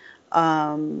birth.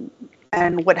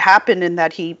 And what happened in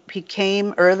that he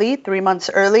came early, 3 months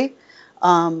early,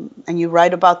 and you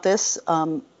write about this.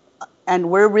 And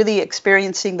we're really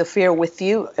experiencing the fear with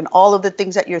you and all of the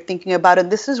things that you're thinking about.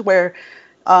 And this is where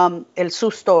El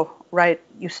Susto, right?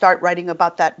 You start writing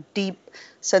about that deep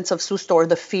sense of susto, or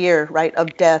the fear, right,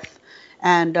 of death.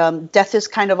 And death is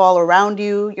kind of all around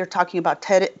you. You're talking about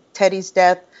Teddy's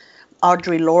death.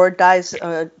 Audre Lorde dies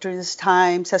during this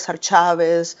time. Cesar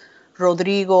Chavez,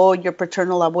 Rodrigo, your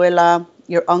paternal abuela,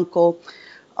 your uncle.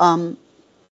 And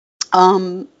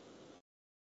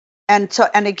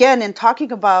again, in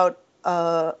talking about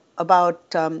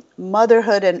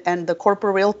motherhood and the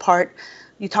corporeal part,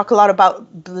 you talk a lot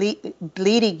about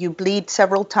bleeding. You bleed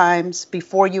several times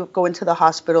before you go into the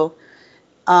hospital.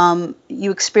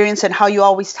 You experience and how you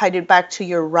always tied it back to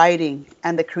your writing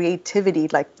and the creativity.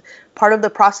 Like part of the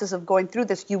process of going through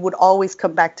this, you would always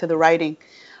come back to the writing.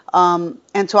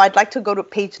 And so I'd like to go to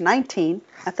page 19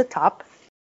 at the top.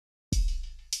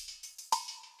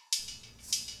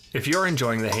 If you're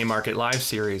enjoying the Haymarket Live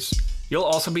series, you'll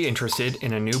also be interested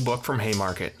in a new book from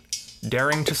Haymarket,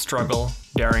 Daring to Struggle,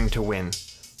 Daring to Win: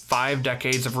 5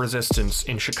 Decades of Resistance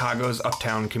in Chicago's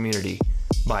Uptown Community,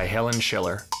 by Helen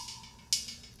Schiller.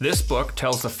 This book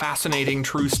tells the fascinating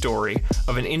true story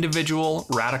of an individual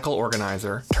radical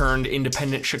organizer turned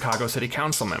independent Chicago City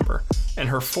Council member and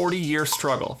her 40-year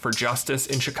struggle for justice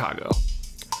in Chicago.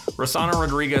 Rosana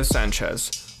Rodriguez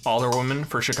Sanchez, alderwoman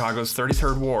for Chicago's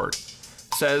 33rd Ward,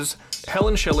 says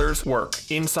Helen Schiller's work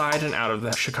inside and out of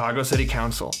the Chicago City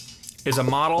Council is a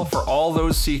model for all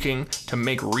those seeking to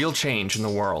make real change in the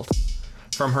world.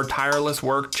 From her tireless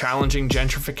work challenging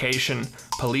gentrification,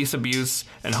 police abuse,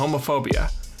 and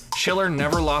homophobia, Schiller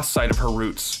never lost sight of her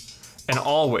roots and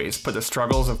always put the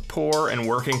struggles of poor and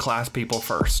working class people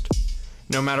first.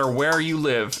 No matter where you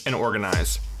live and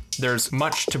organize, there's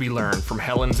much to be learned from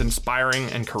Helen's inspiring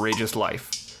and courageous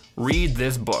life. Read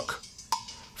this book.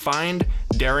 Find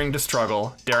Daring to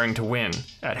Struggle, Daring to Win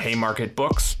at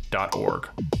haymarketbooks.org.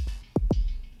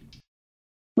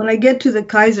 When I get to the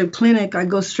Kaiser Clinic, I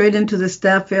go straight into the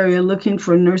staff area looking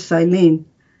for Nurse Eileen.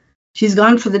 She's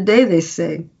gone for the day, they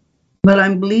say. But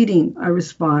I'm bleeding, I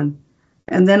respond.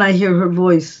 And then I hear her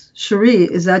voice. Cherie,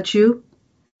 is that you?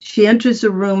 She enters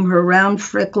the room, her round,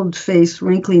 freckled face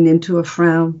wrinkling into a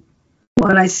frown.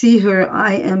 When I see her,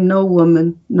 I am no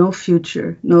woman, no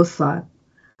future, no thought.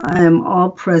 I am all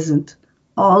present,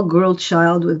 all girl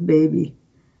child with baby.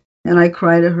 And I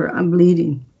cry to her, I'm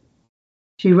bleeding.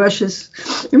 She rushes,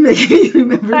 you're making me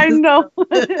remember I this. know.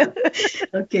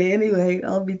 Okay, anyway,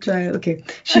 I'll be trying. Okay.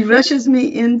 She rushes me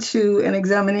into an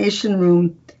examination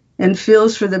room and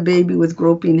feels for the baby with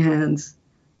groping hands.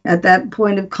 At that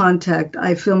point of contact,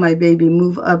 I feel my baby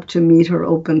move up to meet her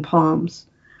open palms.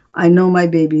 I know my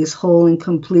baby is whole and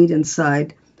complete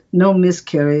inside, no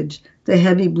miscarriage, the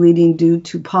heavy bleeding due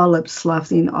to polyps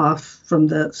sloughing off from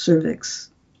the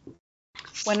cervix.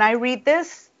 When I read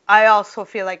this, I also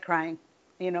feel like crying,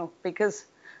 you know, because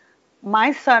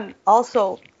my son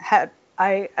also had,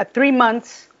 at 3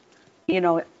 months, you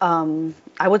know,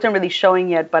 I wasn't really showing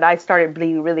yet, but I started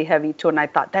bleeding really heavy too. And I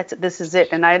thought, this is it.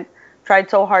 And I tried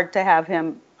so hard to have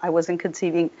him. I wasn't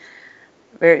conceiving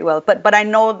very well, but I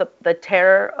know the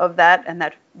terror of that and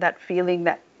that feeling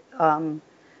that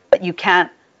you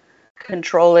can't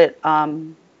control it.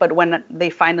 But when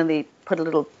they finally put a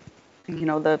little, you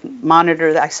know, the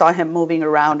monitor, I saw him moving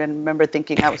around and remember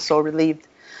thinking I was so relieved.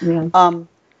 Yeah.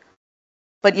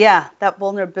 But yeah, that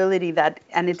vulnerability,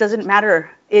 and it doesn't matter.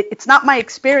 It's not my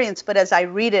experience, but as I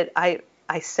read it, I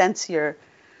sense your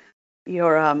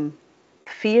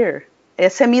fear.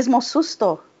 Ese mismo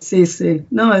susto. Sí, sí.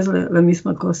 No, es la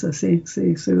misma cosa. Sí,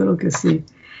 sí, seguro que sí.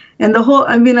 And the whole,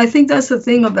 I mean, I think that's the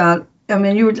thing about, I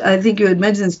mean, I think you had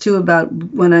mentioned this too about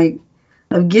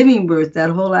of giving birth, that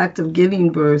whole act of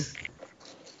giving birth.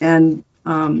 And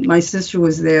my sister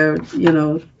was there, you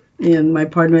know, and my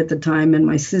partner at the time and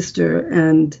my sister,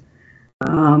 and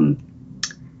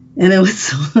it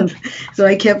was so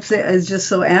I kept saying it's just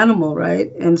so animal,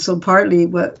 right? And so partly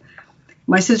what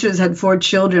my sisters had 4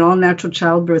 children, all natural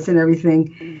childbirth and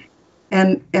everything,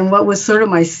 and what was sort of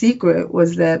my secret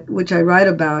was that, which I write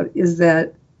about, is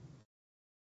that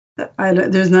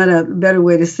there's not a better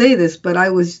way to say this, but I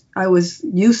was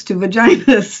used to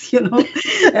vaginas, you know.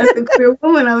 As a queer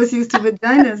woman, I was used to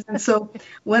vaginas, and so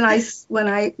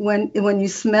when you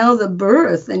smell the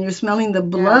birth and you're smelling the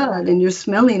blood and you're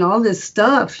smelling all this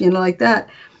stuff, you know, like that,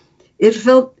 it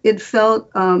felt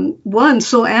one,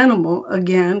 so animal,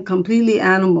 again, completely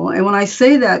animal. And when I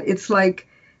say that, it's like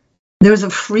there's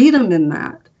a freedom in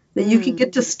that you can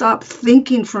get to stop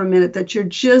thinking for a minute, that you're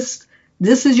just,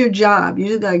 this is your job. You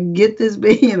just gotta get this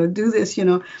baby, you know, do this, you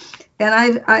know.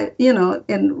 And I, you know,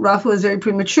 and Rafa was very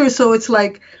premature, so it's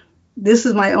like this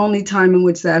is my only time in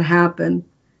which that happened.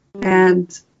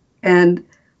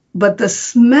 But the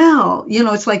smell, you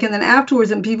know, it's like, and then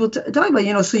afterwards, and people talk about,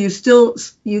 you know, so you still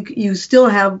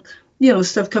have, you know,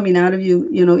 stuff coming out of you,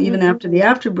 you know, even after the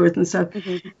afterbirth and stuff.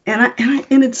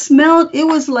 And it smelled, it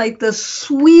was like the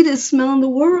sweetest smell in the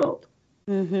world.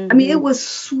 I mean, it was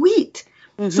sweet.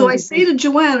 So I say to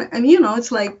Joanne, and you know,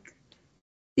 it's like,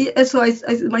 so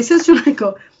my sister and I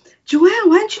go, Joanne,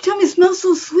 why didn't you tell me it smells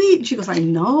so sweet? And she goes, I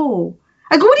know.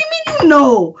 I go, what do you mean you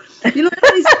know? You know,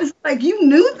 it's like, you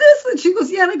knew this? And she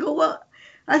goes, yeah. And I go, well,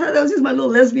 I thought that was just my little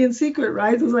lesbian secret,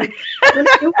 right? It was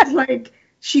like,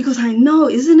 she goes, I know,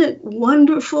 isn't it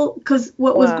wonderful? Because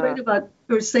what was great about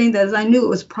her saying that is I knew it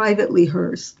was privately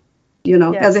hers, you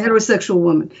know, as a heterosexual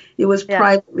woman. It was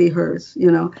privately hers,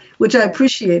 you know, which I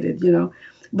appreciated, you know.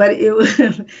 But it was,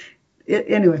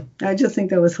 anyway, I just think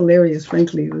that was hilarious,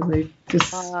 frankly. It was like,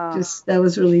 that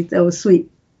was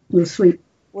sweet. It was sweet.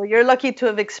 Well, you're lucky to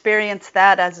have experienced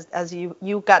that as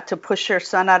you got to push your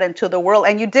son out into the world.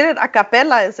 And you did it a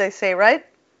cappella, as they say, right?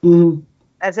 Mm-hmm.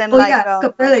 As in,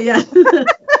 cappella, yeah.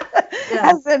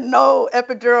 As in no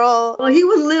epidural. Well, he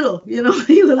was little, you know,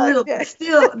 but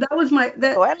still,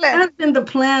 that had been the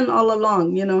plan all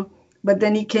along, you know. But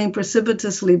then he came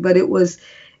precipitously, but it was,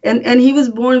 and he was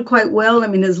born quite well. I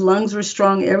mean, his lungs were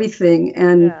strong, everything.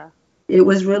 And it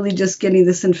was really just getting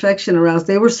this infection aroused.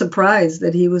 They were surprised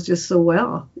that he was just so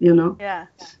well, you know.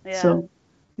 So,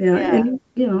 and,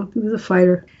 you know, he was a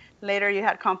fighter. Later, you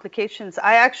had complications.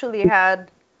 I actually had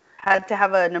to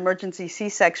have an emergency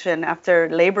C-section after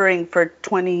laboring for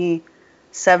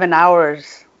 27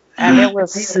 hours. And it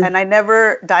was, and I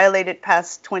never dilated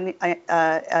past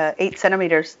 8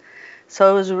 centimeters. So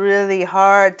it was really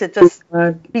hard to just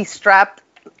be strapped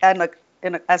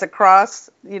as a cross,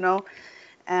 you know.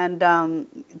 And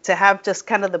to have just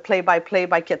kind of the play-by-play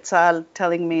by Quetzal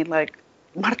telling me, like,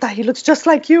 Marta, he looks just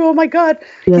like you. Oh my God,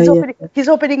 he's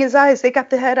opening his eyes. They got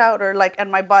the head out, or like, and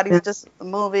my body's just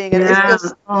moving. And it's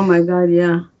just, oh my God,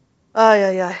 yeah. Oh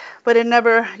yeah. But you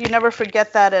never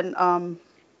forget that. And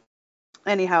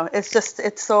anyhow,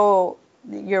 it's so.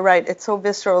 You're right. It's so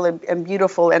visceral and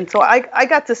beautiful. And so I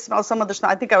got to smell some of the smell.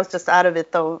 I think I was just out of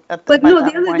it though. The other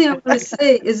thing I want to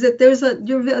say is that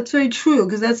that's very true,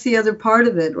 because that's the other part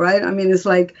of it, right? I mean, it's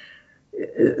like,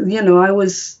 you know, I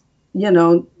was, you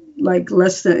know, like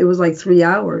it was like 3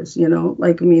 hours, you know,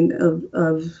 like, I mean,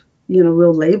 of you know,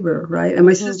 real labor, right? And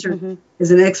my sister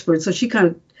is an expert, so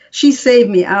she saved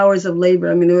me hours of labor.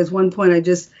 I mean, there was one point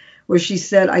where she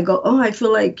said, I go, oh, I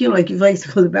feel like, you know, like you like to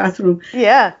go to the bathroom.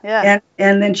 Yeah.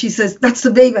 And then she says, that's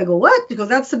the baby. I go, what? She goes,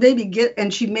 that's the baby.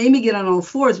 And she made me get on all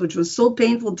fours, which was so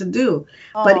painful to do.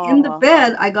 Aww. But in the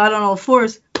bed, I got on all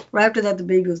fours. Right after that, the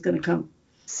baby was going to come.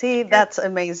 See, that's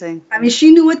amazing. I mean,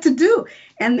 she knew what to do.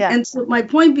 And so my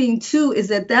point being, too, is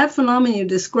that phenomenon you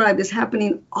described is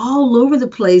happening all over the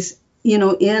place, you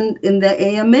know, in the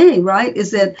AMA, right?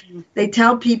 Is that they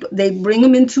tell people, they bring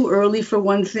them in too early for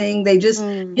one thing. They just,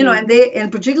 you know,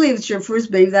 and particularly if it's your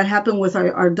first baby, that happened with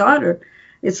our daughter.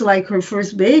 It's like her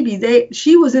first baby.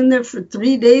 She was in there for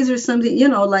 3 days or something, you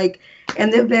know, like,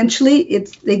 and eventually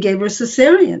they gave her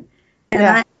cesarean.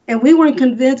 And we weren't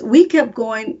convinced. We kept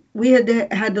going. We had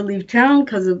to leave town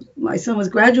because my son was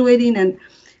graduating,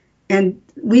 and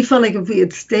we felt like if we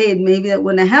had stayed, maybe that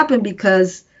wouldn't have happened,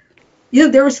 because, you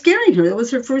know, they were scaring her. It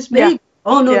was her first baby. Yeah.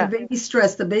 Oh, no,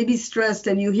 the baby's stressed,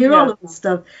 and you hear all of this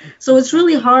stuff. So it's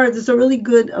really hard. There's a really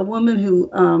good woman who,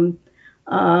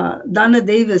 Donna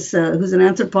Davis, who's an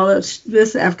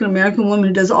anthropologist, African-American woman,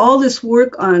 who does all this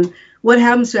work on what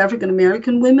happens to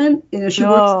African-American women. You know, she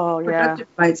works on reproductive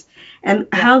rights and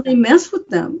how they mess with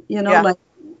them, you know, like,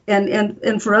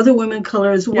 and for other women of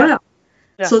color as well.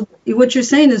 Yeah. So what you're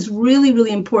saying is really, really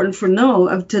important to know.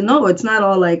 It's not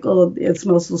all like, oh, it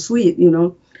smells so sweet, you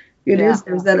know. It Yeah. is.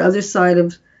 There's that other side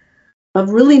of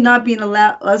really not being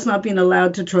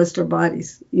allowed to trust our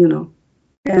bodies,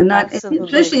 and not, Absolutely.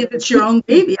 especially if it's your own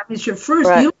baby. I mean, it's your first.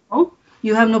 Right. You don't know.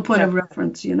 You have no point Yeah. of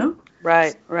reference.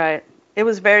 Right, right. It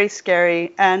was very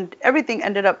scary, and everything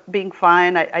ended up being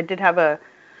fine. I did have I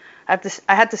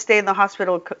had to stay in the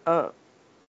hospital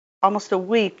almost a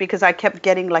week because I kept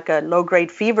getting like a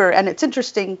low-grade fever. And it's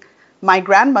interesting, my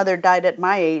grandmother died at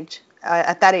my age,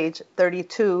 at that age,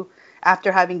 32,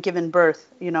 after having given birth,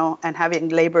 and having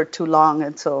labored too long.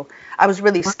 And so I was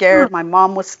really scared. My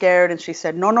mom was scared, and she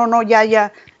said, no, no, no, ya,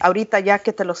 ahorita ya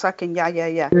que te lo saquen, ya.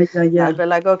 Yeah. I'd be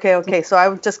like, okay. So I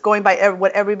was just going by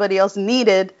what everybody else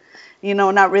needed,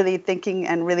 not really thinking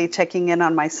and really checking in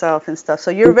on myself and stuff.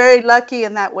 So you're very lucky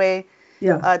in that way.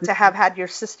 Yeah. To have had your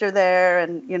sister there,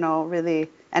 and really,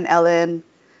 and Ellen,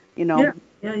 Yeah.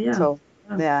 So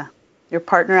yeah, your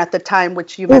partner at the time,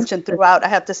 which you mentioned throughout. I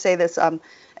have to say this.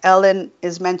 Ellen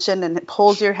is mentioned and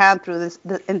holds your hand through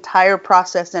the entire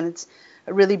process, and it's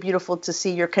really beautiful to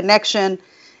see your connection,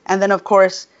 and then of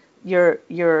course the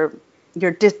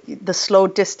slow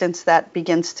distance that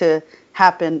begins to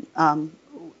happen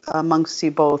amongst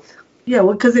you both. Yeah,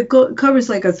 well, because it covers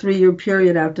like a 3-year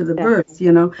period after the birth,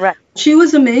 Right. She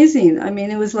was amazing. I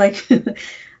mean, it was like,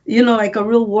 like a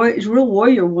real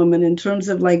warrior woman in terms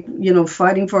of like,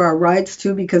 fighting for our rights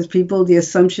too, because the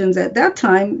assumptions at that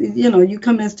time, you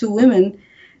come as 2 women,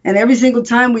 and every single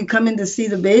time we come in to see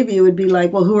the baby, it would be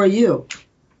like, well, who are you?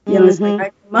 It's like, I'm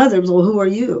your mother. Well, who are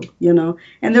you? And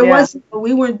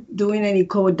we weren't doing any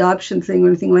co-adoption thing or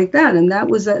anything like that. And that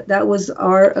was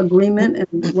our agreement,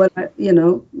 and what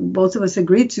both of us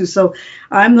agreed to. So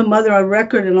I'm the mother on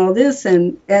record and all this,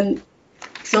 and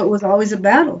so it was always a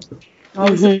battle,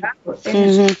 a battle.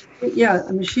 And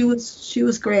I mean, she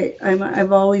was great.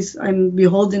 I'm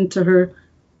beholden to her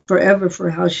forever for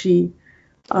how she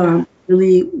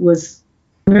really was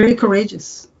very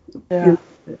courageous. Yeah.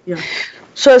 Yeah.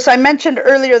 So as I mentioned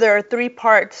earlier, there are 3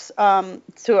 parts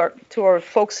to our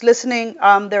folks listening.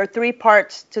 There are 3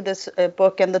 parts to this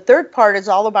book, and the 3rd part is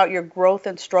all about your growth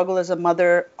and struggle as a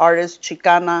mother, artist,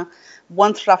 Chicana,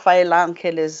 once Rafael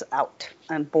Angel is out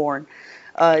and born.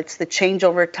 It's the change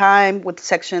over time, with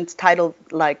sections titled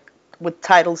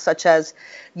such as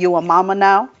 "You a Mama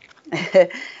Now,"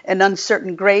 "An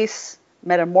Uncertain Grace,"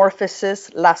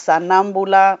 "Metamorphosis," "La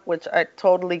Sonambula," which I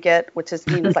totally get, which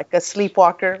means like a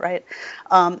sleepwalker, right?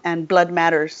 And "Blood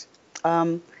Matters."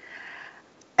 And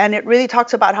it really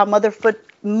talks about how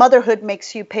motherhood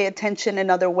makes you pay attention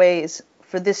in other ways.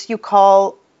 For this, you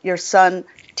call your son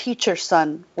teacher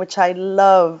son, which I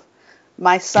love.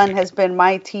 My son has been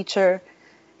my teacher.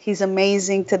 He's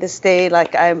amazing to this day.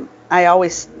 Like I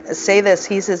always say this,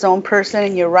 he's his own person,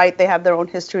 and you're right, they have their own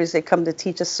histories. They come to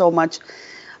teach us so much.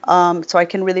 So I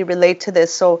can really relate to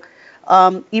this. So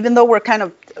even though we're kind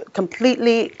of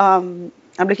completely, I'm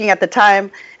looking at the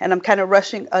time, and I'm kind of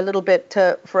rushing a little bit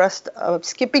for us,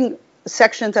 skipping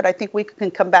sections that I think we can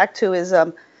come back to is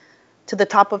to the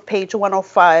top of page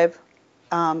 105.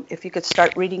 If you could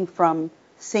start reading from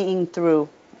Seeing Through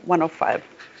 105.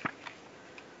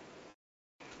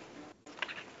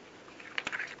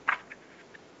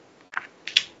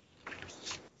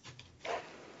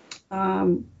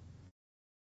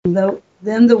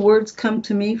 Then the words come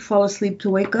to me, fall asleep to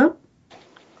wake up.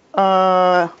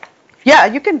 Yeah,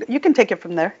 you can take it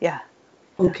from there. Yeah.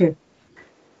 Okay.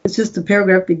 It's just the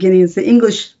paragraph beginning. It's the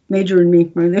English major in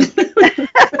me, right?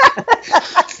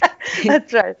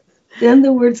 That's right. Then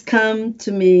the words come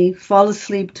to me, fall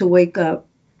asleep to wake up,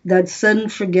 that sudden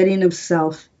forgetting of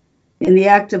self, in the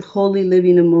act of wholly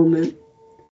living a moment.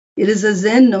 It is a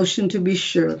Zen notion, to be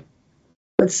sure,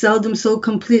 but seldom so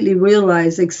completely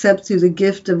realized except through the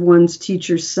gift of one's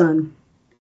teacher's son.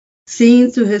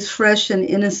 Seeing through his fresh and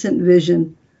innocent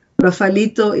vision,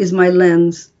 Rafaelito is my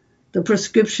lens, the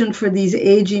prescription for these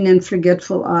aging and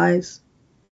forgetful eyes.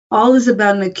 All is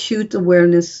about an acute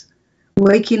awareness,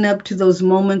 waking up to those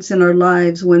moments in our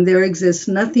lives when there exists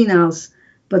nothing else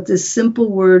but this simple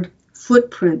word,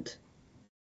 footprint,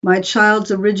 my child's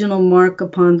original mark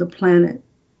upon the planet.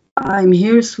 I'm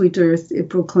here, sweet earth, it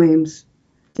proclaims.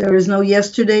 There is no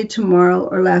yesterday, tomorrow,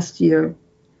 or last year,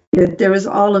 yet there is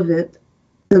all of it,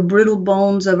 the brittle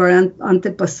bones of our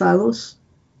antepasados,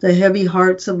 the heavy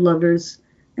hearts of lovers,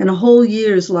 and whole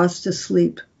years lost to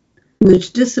sleep,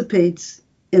 which dissipates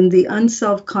in the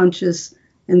unself-conscious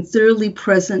and thoroughly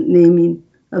present naming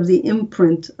of the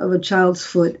imprint of a child's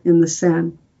foot in the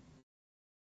sand.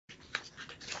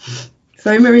 So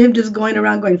I remember him just going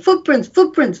around going, footprints,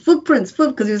 footprints, footprints,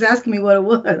 because he was asking me what it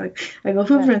was. I go,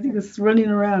 footprints. He was running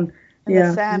around. In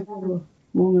the sand.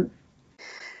 Moment.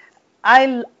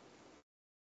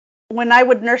 when I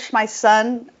would nurse my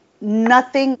son,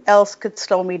 nothing else could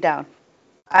slow me down.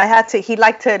 He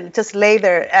liked to just lay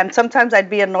there. And sometimes I'd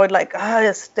be annoyed, like,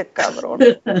 este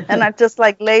cabrón. And I'd just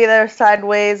like lay there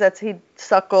sideways as he'd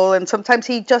suckle. And sometimes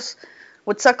he just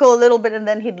would suckle a little bit and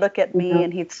then he'd look at me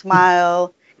and he'd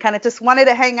smile. Kind of just wanted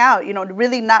to hang out,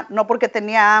 really no porque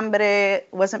tenía hambre. It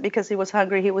wasn't because he was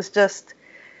hungry. He was just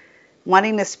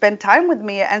wanting to spend time with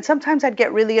me. And sometimes I'd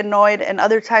get really annoyed. And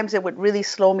other times it would really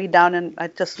slow me down. And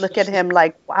I'd just look at him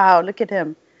like, wow, look at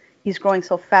him. He's growing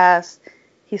so fast.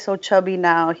 He's so chubby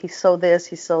now. He's so this,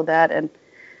 he's so that. And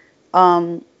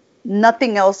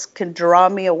nothing else can draw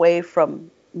me away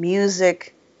from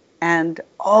music and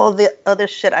all the other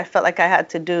shit I felt like I had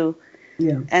to do.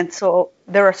 Yeah. And so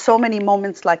there are so many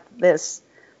moments like this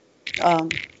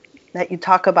that you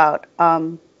talk about.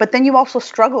 But then you also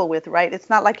struggle with, right? It's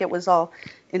not like it was all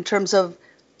in terms of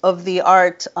the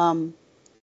art and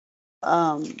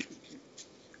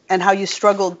how you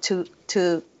struggled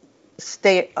to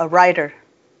stay a writer.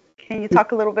 Can you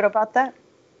talk a little bit about that?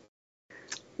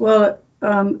 Well,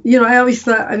 I always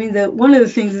thought, one of the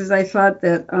things is I thought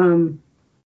that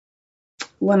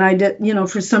when I did,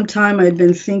 for some time I'd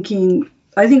been thinking,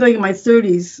 I think like in my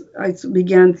 30s, I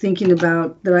began thinking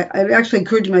about that it actually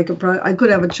occurred to me I could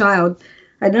have a child.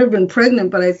 I'd never been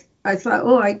pregnant, but I thought,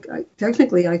 I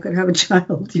technically I could have a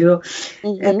child,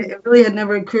 Mm-hmm. And it really had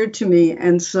never occurred to me.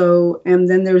 And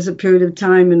then there was a period of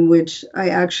time in which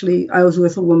I was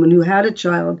with a woman who had a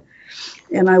child.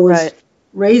 And I was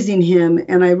raising him,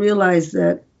 and I realized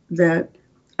that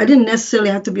I didn't necessarily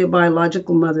have to be a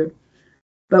biological mother,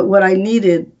 but what I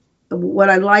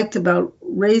liked about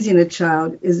raising a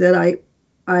child is that I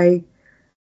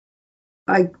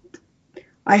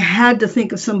had to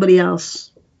think of somebody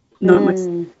else, not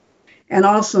myself, and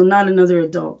also not another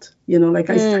adult. I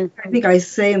think I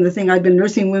say in the thing, I've been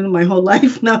nursing women my whole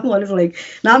life. Not one is like,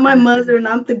 not my mother,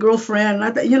 not the girlfriend,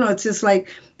 not that, it's just like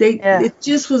it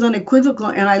just was unequivocal.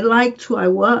 And I liked who I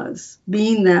was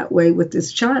being that way with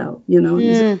this child, he's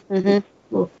a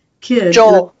little kid.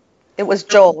 Joel. It was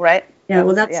Joel, right? Yeah.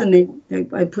 Well, that's the name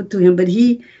I put to him, but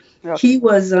he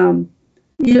was, I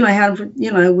had him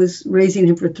for, I was raising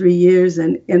him for 3 years.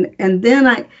 And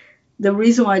then the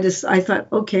reason why I thought,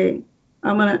 okay,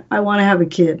 I want to have a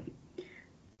kid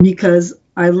because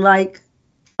I like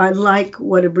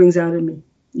what it brings out of me.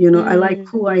 I like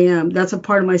who I am. That's a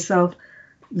part of myself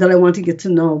that I want to get to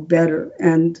know better.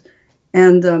 And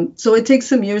so it takes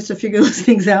some years to figure those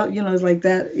things out, it's like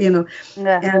that,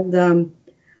 Yeah. And,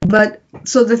 but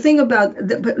so the thing about,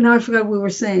 but now I forgot what we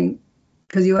were saying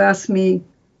because you asked me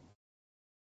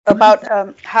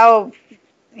about how,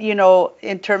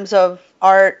 in terms of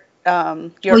art,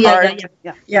 your art.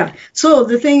 Yeah. So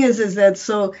the thing is that,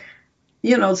 so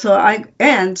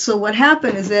what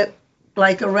happened is that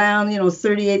like around,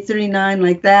 38, 39,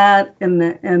 like that. And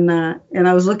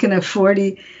I was looking at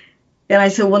 40 and I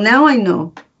said, well, now I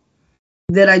know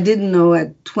that I didn't know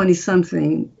at 20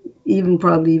 something,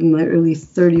 probably even my early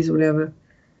 30s or whatever,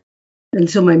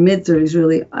 until my mid 30s,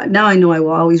 really. Now I know I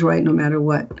will always write no matter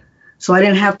what. So I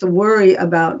didn't have to worry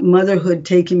about motherhood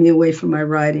taking me away from my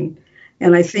writing.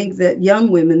 And I think that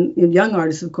young women, young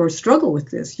artists, of course, struggle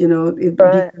with this,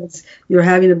 because you're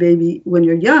having a baby when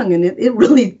you're young. And it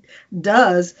really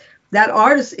does. That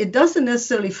artist, it doesn't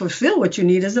necessarily fulfill what you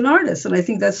need as an artist. And I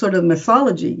think that's sort of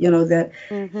mythology, that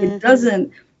it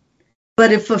doesn't,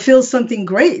 but it fulfills something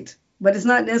great. But it's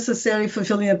not necessarily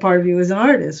fulfilling a part of you as an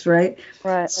artist, right?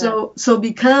 Right. So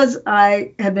because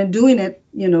I had been doing it,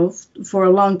 for a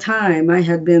long time, I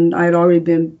had already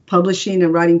been publishing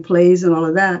and writing plays and all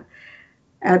of that.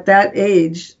 At that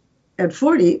age, at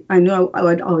 40, I knew I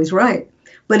would always write.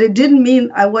 But it didn't mean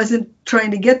I wasn't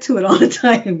trying to get to it all the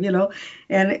time,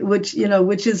 and which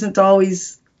isn't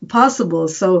always possible.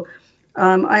 So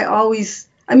I always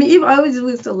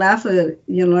used to laugh at it,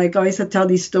 like I always had to tell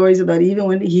these stories about even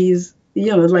when he's,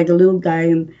 like a little guy.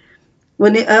 And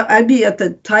when I'd be at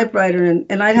the typewriter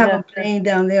and I'd have him playing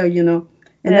down there,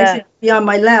 and next thing he'd be on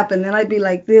my lap and then I'd be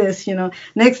like this,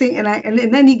 next thing,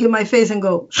 and then he'd get my face and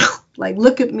go, like,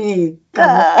 look at me.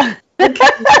 And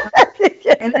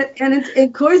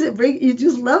of course you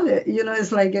just love it,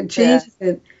 it's like it changes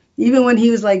it. Even when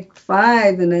he was like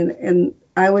 5 and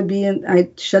I would be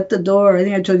I'd shut the door. I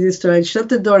think I told you this story. I'd shut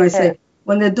the door and I say,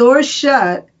 when the door's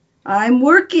shut, I'm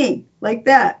working, like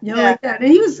that, like that.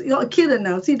 And he was a kid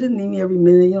enough, so he didn't need me every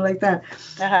minute, like that.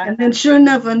 And then sure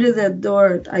enough, under that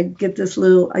door, I'd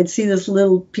see this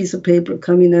little piece of paper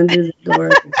coming under the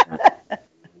door.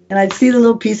 And I'd see the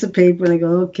little piece of paper and I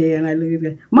go, okay. And I look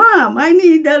at it, Mom, I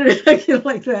need that,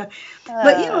 like that.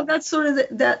 But, that's sort of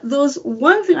those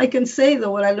one thing I can say,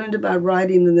 though, what I learned about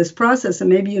writing in this process, and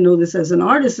maybe you know this as an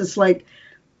artist, it's like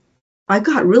I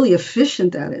got really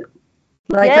efficient at it.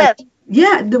 Like, right?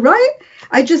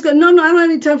 I just go, no, I don't have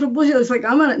any time for bullshit. It's like,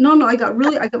 I got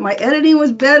my editing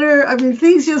was better. I mean,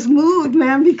 things just moved,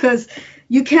 man, because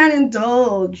you can't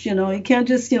indulge, you can't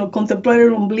just,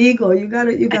 contemplar el ombligo. You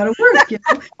gotta work,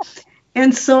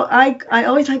 And so I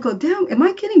always go, damn, am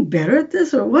I getting better at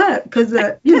this or what? Because,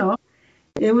 it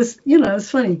was, it was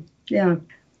funny. Yeah.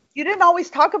 You didn't always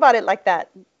talk about it like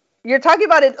that. You're talking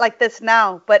about it like this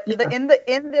now, but in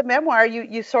the memoir,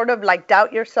 you sort of like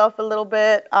doubt yourself a little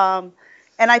bit. And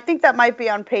I think that might be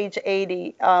on page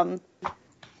 80. Well,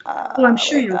 I'm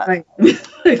sure you're right.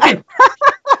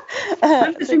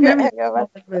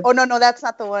 Oh, no, that's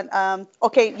not the one.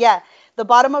 Okay, yeah. The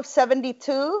bottom of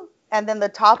 72 and then the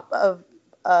top of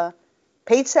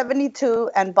page 72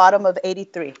 and bottom of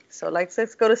 83. So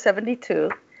let's go to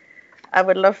 72. I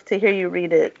would love to hear you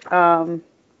read it. Bottom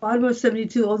of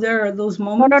 72. Oh, there are those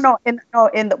moments. No.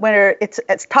 In the winter,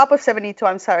 it's top of 72.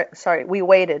 I'm sorry. We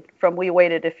waited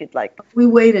if you'd like. We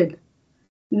waited.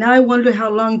 Now I wonder how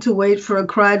long to wait for a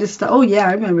cry to stop. Oh yeah,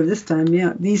 I remember this time.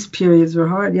 Yeah, these periods were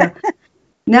hard. Yeah.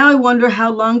 Now I wonder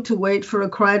how long to wait for a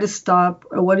cry to stop,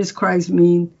 or what his cries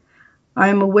mean. I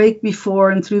am awake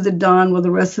before and through the dawn while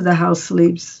the rest of the house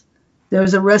sleeps. There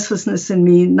is a restlessness in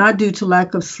me, not due to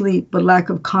lack of sleep, but lack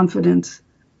of confidence.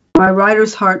 My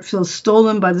writer's heart feels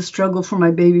stolen by the struggle for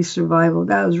my baby's survival.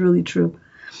 That was really true.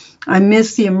 I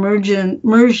miss the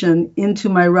immersion into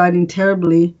my writing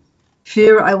terribly.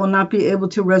 Fear I will not be able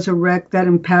to resurrect that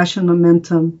impassioned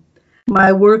momentum.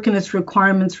 My work and its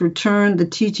requirements return, the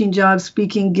teaching jobs,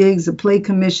 speaking gigs, the play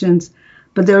commissions,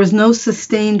 but there is no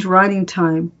sustained writing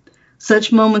time.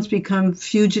 Such moments become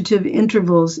fugitive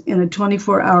intervals in a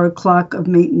 24-hour clock of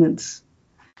maintenance.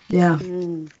 Yeah.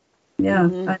 Yeah.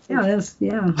 It's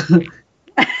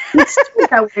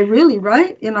that way, really,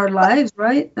 right? In our lives,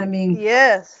 right? I mean.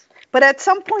 Yes. But at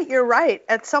some point, you're right.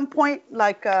 At some point,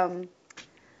 like, I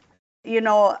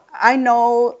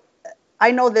know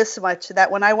this much, that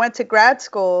when I went to grad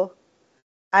school,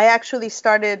 I actually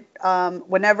started,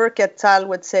 whenever Quetzal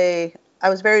would say, I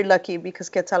was very lucky because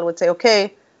Quetzal would say,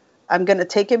 okay, I'm going to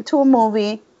take him to a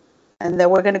movie, and then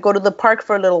we're going to go to the park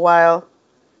for a little while,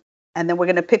 and then we're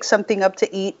going to pick something up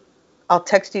to eat. I'll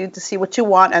text you to see what you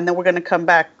want, and then we're going to come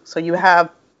back. So you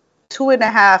have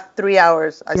 2.5, 3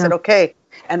 hours. I said, okay.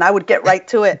 And I would get right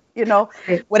to it,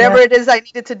 whatever it is I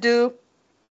needed to do.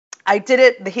 I did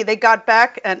it. They got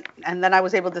back, and then I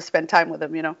was able to spend time with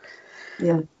them, Yeah.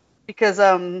 Because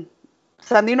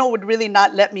Sandino would really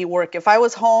not let me work. If I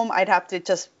was home, I'd have to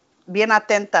just bien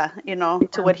atenta,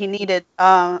 to what he needed.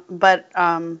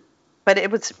 But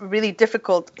it was really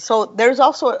difficult. So there's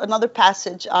also another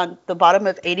passage on the bottom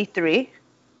of 83.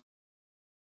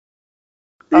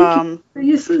 Thank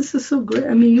you. This is so great.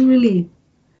 I mean, you're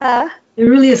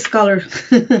really a scholar.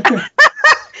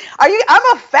 I'm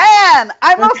a fan.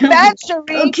 I'm a fan,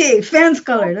 Cherie. Okay, fan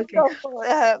scholar. Okay.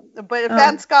 But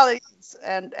fan scholar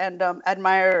and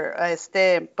admire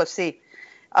pues sí.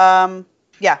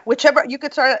 Yeah, whichever you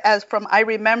could start as from I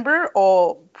remember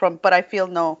or from but I feel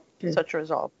no such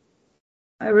resolve.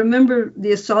 I remember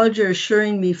the astrologer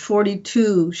assuring me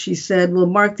 42, she said, will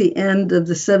mark the end of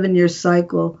the 7-year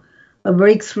cycle, a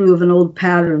breakthrough of an old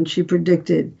pattern, she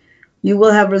predicted. You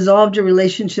will have resolved your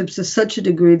relationships to such a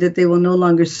degree that they will no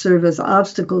longer serve as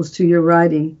obstacles to your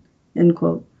writing, end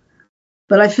quote.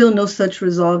 But I feel no such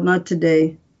resolve, not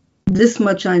today. This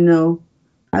much I know.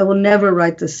 I will never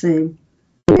write the same.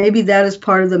 Maybe that is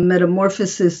part of the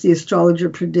metamorphosis the astrologer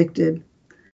predicted.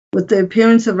 With the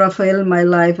appearance of Rafael in my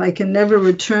life, I can never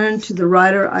return to the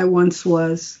writer I once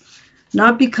was,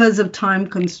 not because of time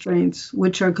constraints,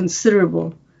 which are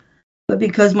considerable, but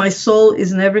because my soul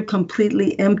is never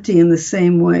completely empty in the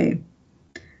same way.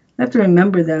 I have to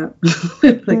remember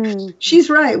that. She's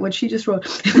right, what she just wrote.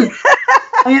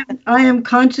 I am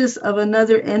conscious of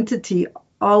another entity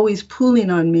always pulling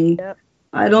on me. Yep.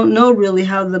 I don't know really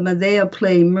how the Medea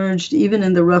play merged even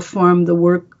in the rough form the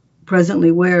work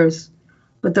presently wears,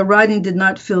 but the writing did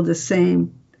not feel the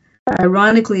same.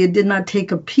 Ironically, it did not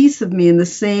take a piece of me in the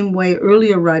same way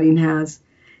earlier writing has.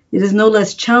 It is no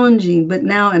less challenging, but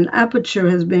now an aperture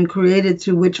has been created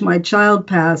through which my child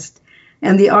passed,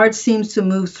 and the art seems to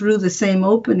move through the same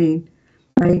opening.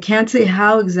 I can't say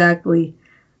how exactly,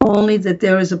 only that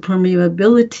there is a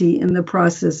permeability in the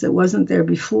process that wasn't there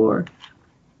before.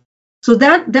 So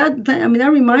that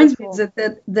reminds me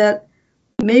that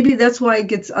maybe that's why it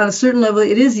gets, on a certain level,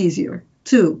 it is easier.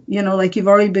 too, like you've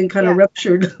already been kind of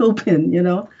ruptured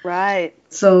open, Right.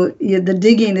 So the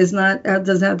digging is not,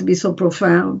 doesn't have to be so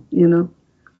profound, You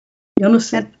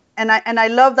understand? And I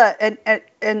love that.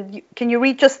 And can you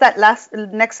read just that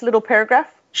next little paragraph?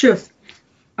 Sure.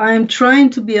 I am trying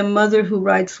to be a mother who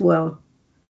writes well.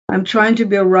 I'm trying to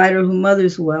be a writer who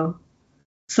mothers well.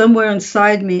 Somewhere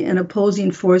inside me, an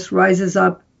opposing force rises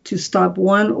up to stop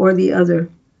one or the other.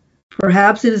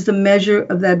 Perhaps it is the measure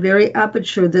of that very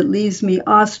aperture that leaves me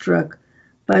awestruck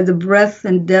by the breadth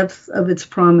and depth of its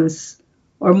promise,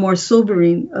 or more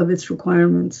sobering of its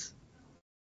requirements.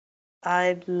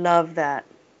 I love that.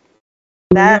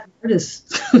 That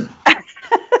artist.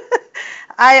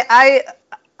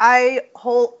 I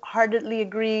wholeheartedly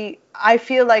agree. I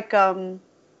feel like I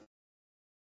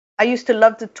used to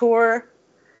love to tour.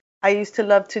 I used to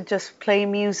love to just play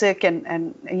music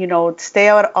and stay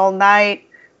out all night,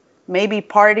 maybe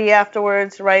party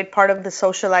afterwards, right? Part of the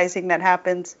socializing that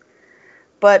happens.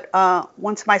 But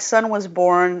once my son was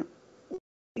born,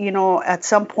 at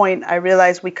some point I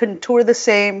realized we couldn't tour the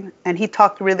same, and he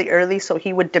talked really early, so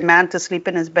he would demand to sleep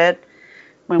in his bed.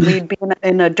 When we'd be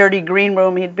in a dirty green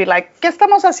room, he'd be like, ¿Qué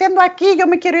estamos haciendo aquí? Yo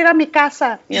me quiero ir a mi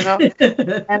casa,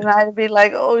 And I'd be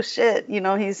like, oh shit,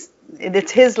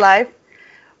 it's his life.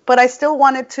 But I still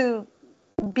wanted to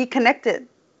be connected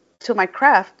to my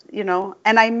craft,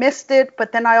 and I missed it.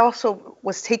 But then I also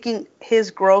was taking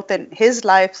his growth and his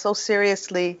life so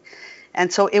seriously.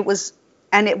 And so it was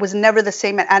never the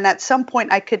same. And at some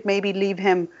point I could maybe leave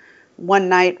him one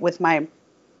night with a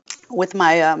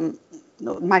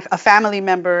family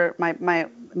member,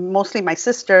 mostly my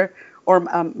sister or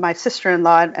my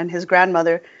sister-in-law and his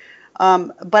grandmother,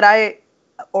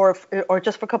 or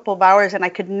just for a couple of hours, and I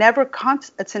could never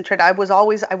concentrate. I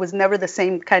was never the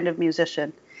same kind of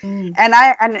musician,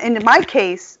 and in my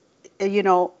case,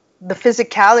 the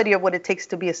physicality of what it takes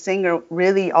to be a singer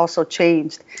really also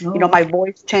changed. Oh. My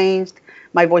voice changed,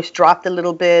 my voice dropped a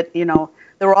little bit.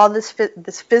 There were all this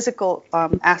physical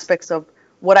aspects of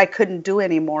what I couldn't do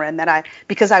anymore, and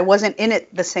because I wasn't in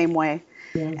it the same way.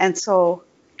 Yeah. And so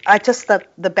I just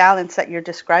the balance that you're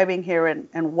describing here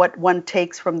and what one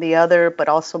takes from the other, but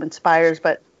also inspires.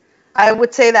 But I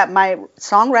would say that my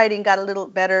songwriting got a little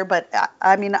better, but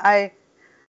I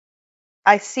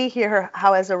see here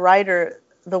how as a writer,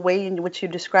 the way in which you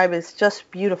describe is just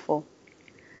beautiful.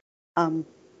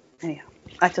 Anyhow,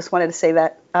 I just wanted to say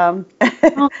that.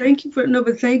 Thank you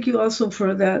but thank you also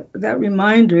for that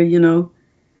reminder,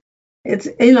 It's,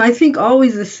 I think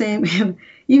always the same,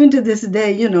 even to this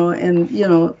day, and,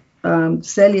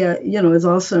 Celia, is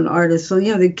also an artist. So,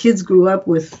 the kids grew up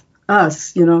with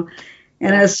us, and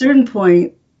at a certain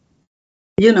point,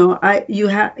 I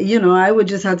would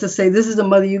just have to say, this is the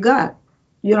mother you got.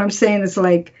 You know what I'm saying? It's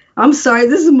like, I'm sorry,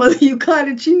 this is the mother you got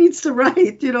and she needs to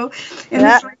write, and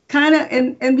it's like kind of,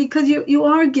 and because you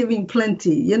are giving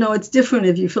plenty, it's different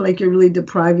if you feel like you're really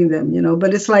depriving them,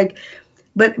 but it's like,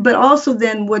 but also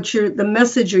then the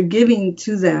message you're giving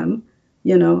to them,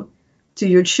 to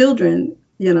your children,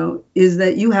 is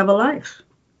that you have a life.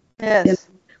 Yes.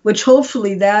 Which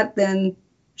hopefully that then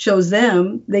shows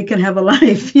them they can have a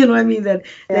life. You know what I mean? That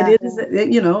it is,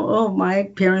 my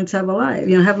parents have a life,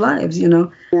 have lives,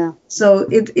 Yeah. So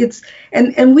it's,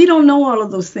 and we don't know all of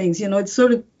those things, it's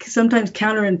sort of sometimes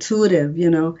counterintuitive,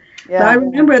 Yeah, but I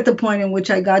remember at the point in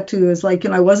which I got to, it's like,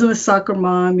 I wasn't a soccer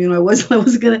mom, I was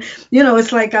gonna,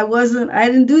 it's like I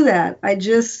didn't do that. I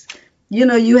just,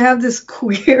 you have this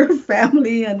queer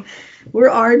family and we're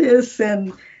artists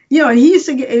and, and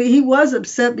he was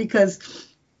upset because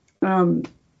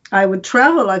I would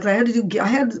travel, like I had,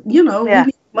 we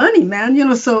need money,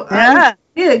 man, so I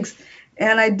did gigs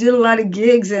and I did a lot of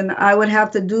gigs and I would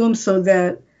have to do them so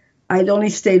that I'd only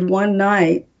stayed one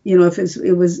night. If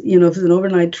it was an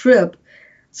overnight trip,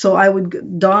 so I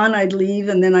would dawn, I'd leave,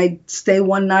 and then I'd stay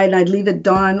one night, and I'd leave at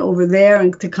dawn over there,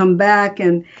 and to come back,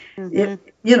 and and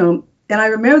I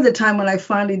remember the time when I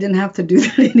finally didn't have to do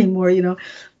that anymore,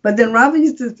 But then Robin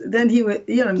used to, then he would,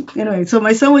 anyway. So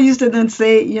my son used to then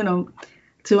say,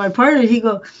 to my partner, he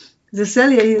go,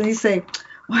 Celia, he say,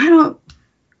 why don't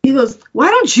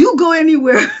you go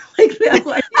anywhere like that?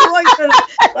 Like,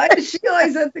 why does she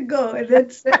always have to go? And then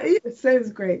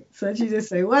Celia's great. So she just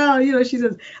say, well, she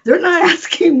says, they're not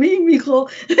asking me, mijo.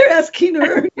 They're asking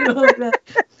her,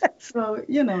 So,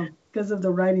 because of the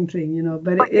writing thing,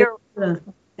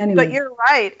 anyway. But you're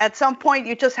right. At some point,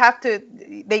 you just have to,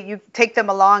 you take them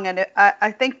along. And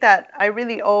I think that I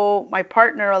really owe my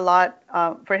partner a lot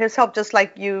for his help, just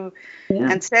like you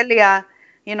and Celia.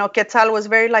 Quetzal was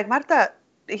very like, Marta,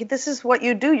 this is what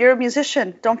you do. You're a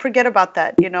musician. Don't forget about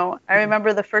that. I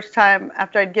remember the first time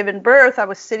after I'd given birth, I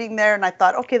was sitting there and I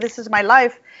thought, okay, this is my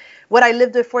life. What I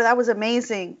lived before, that was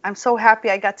amazing. I'm so happy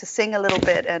I got to sing a little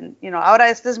bit. And, ahora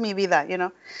esta es mi vida,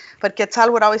 But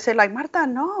Quetzal would always say, like, Marta,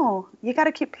 no, you got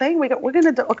to keep playing.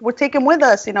 We'll take him with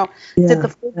us, Did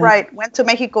the Fulbright, went to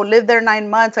Mexico, lived there 9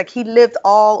 months. Like, he lived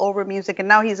all over music. And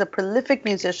now he's a prolific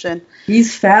musician.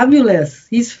 He's fabulous.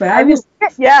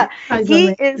 Yeah, he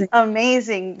is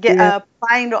amazing.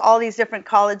 Applying to all these different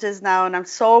colleges now. And I'm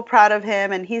so proud of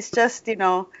him. And he's just,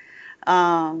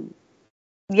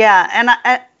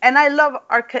 and I love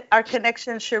our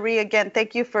connection, Cherie. Again,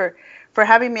 thank you for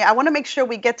having me. I want to make sure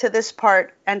we get to this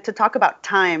part and to talk about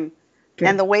time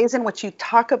and the ways in which you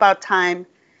talk about time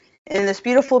in this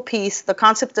beautiful piece, the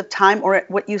concept of time, or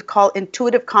what you call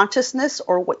intuitive consciousness,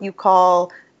 or what you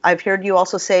call, I've heard you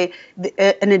also say,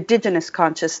 an indigenous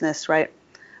consciousness, right?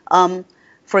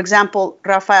 For example,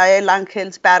 Rafael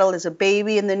Angel's battle as a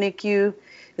baby in the NICU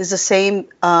is the same,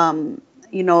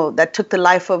 that took the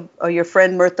life of your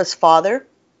friend Mirtha's father,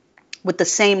 with the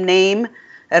same name,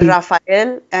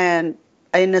 Rafael. And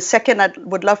in a second, I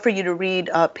would love for you to read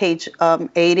page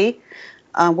 80,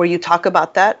 where you talk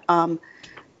about that.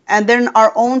 And then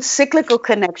our own cyclical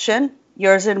connection,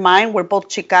 yours and mine. We're both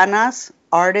Chicanas,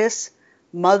 artists,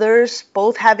 mothers,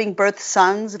 both having birthed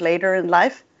sons later in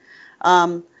life.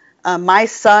 My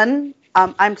son,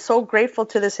 I'm so grateful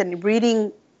to this, and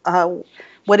reading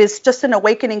what is just an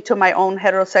awakening to my own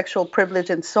heterosexual privilege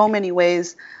in so many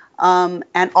ways.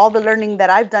 And all the learning that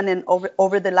I've done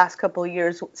over the last couple of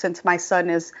years since my son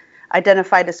is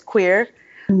identified as queer.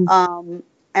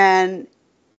 And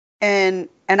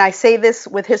I say this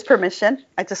with his permission.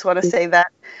 I just want to say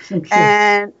that.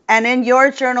 And in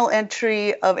your journal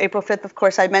entry of April 5th, of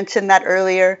course, I mentioned that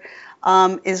earlier,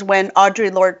 is when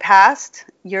Audre Lorde passed.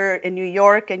 You're in New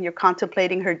York and you're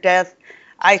contemplating her death.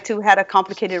 I, too, had a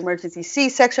complicated emergency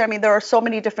C-section. I mean, there are so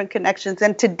many different connections.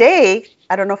 And today,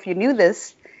 I don't know if you knew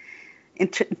this,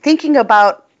 thinking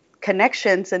about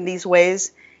connections in these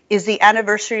ways is the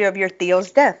anniversary of your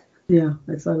Theo's death. Yeah,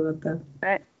 I thought about that.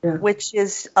 Right. Yeah. Which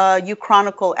is, you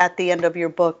chronicle at the end of your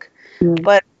book. Yeah.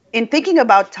 But in thinking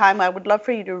about time, I would love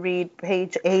for you to read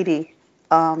page 80,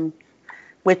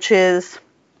 which is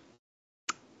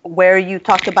where you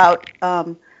talk about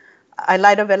I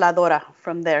light a veladora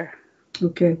from there.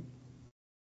 Okay.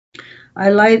 I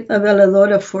light a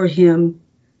veladora for him.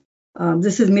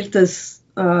 This is Mirtha's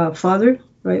father,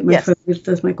 right? My friend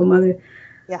Mirtha's my comadre.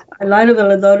 Yeah. I light a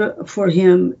veladora for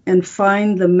him and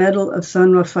find the medal of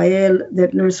San Rafael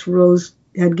that Nurse Rose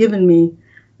had given me.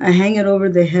 I hang it over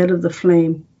the head of the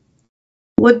flame.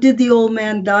 What did the old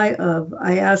man die of?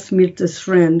 I asked Mirtha's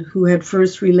friend, who had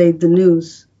first relayed the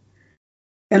news.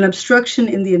 An obstruction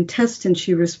in the intestine,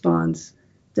 she responds.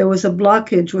 There was a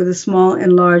blockage where the small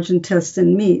and large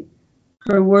intestine meet.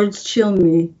 Her words chill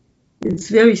me. It's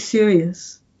very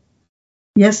serious.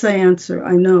 Yes, I answer,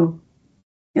 I know.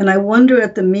 And I wonder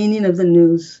at the meaning of the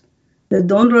news, that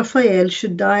Don Rafael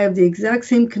should die of the exact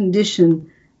same condition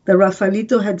that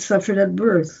Rafaelito had suffered at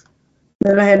birth,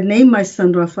 that I had named my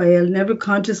son Rafael, never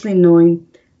consciously knowing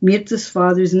Mirtha's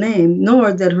father's name,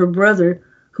 nor that her brother,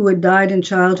 who had died in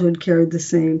childhood, carried the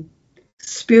same.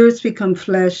 Spirits become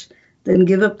flesh, then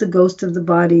give up the ghost of the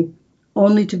body,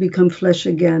 only to become flesh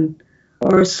again.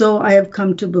 Or so I have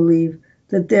come to believe,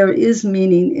 that there is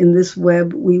meaning in this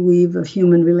web we weave of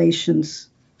human relations.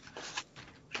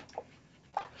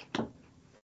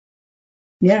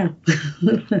 Yeah.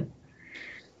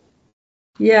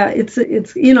 Yeah, it's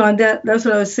and that's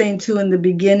what I was saying too in the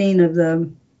beginning of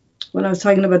when I was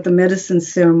talking about the medicine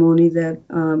ceremony, that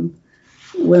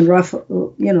when Rafa,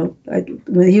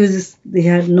 when he was they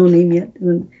had no name yet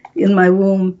in my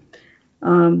womb,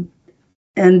 and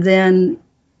then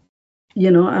I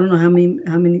don't know how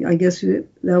many. I guess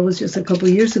that was just a couple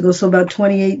of years ago. So about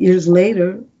 28 years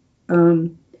later,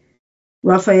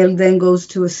 Rafael then goes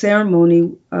to a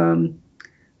ceremony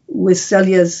with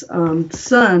Celia's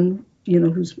son.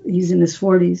 He's in his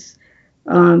 40s,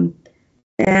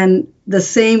 and the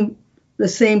same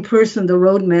person, the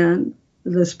roadman,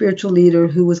 the spiritual leader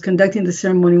who was conducting the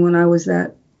ceremony when I was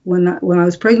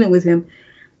pregnant with him.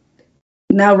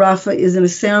 Now Rafa is in a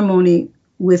ceremony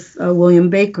with William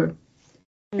Baker.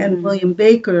 Mm-hmm. And William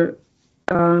Baker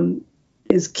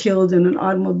is killed in an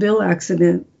automobile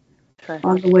accident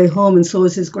on the way home, and so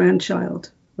is his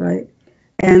grandchild, right?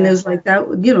 And there's like that,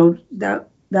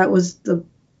 that was the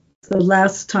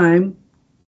last time,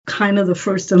 kind of the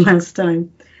first and last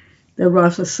time that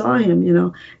Rafa saw him,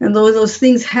 and those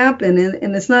things happen,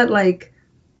 and it's not like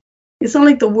it's not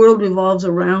like the world revolves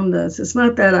around us. It's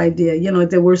not that idea,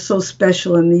 that we're so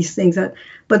special and these things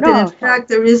but that in fact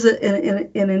there is an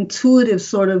intuitive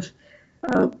sort of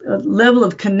a level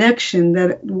of connection,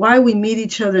 that why we meet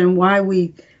each other and why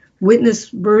we witness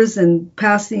births and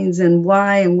passings and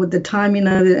why and with the timing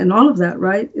of it and all of that,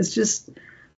 right? It's just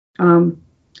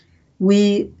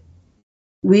we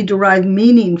derive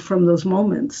meaning from those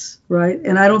moments, right?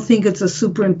 And I don't think it's a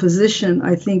superimposition.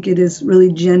 I think it is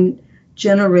really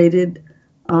generated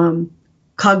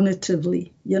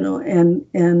cognitively, and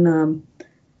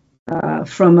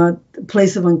from a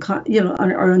place of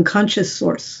our unconscious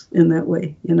source in that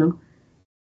way,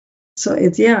 So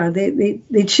it's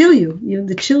they chill you,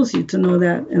 it chills you to know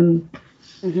that, and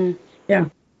yeah.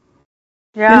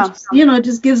 And, it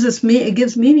just gives us it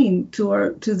gives meaning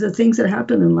to the things that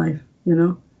happen in life,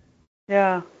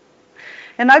 Yeah,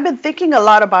 and I've been thinking a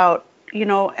lot about,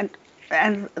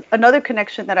 and another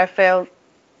connection that I failed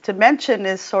to mention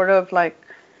is sort of like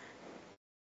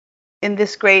in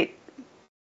this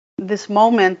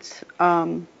moment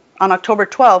on October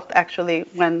 12th, actually,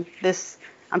 when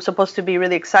I'm supposed to be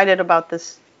really excited about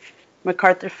this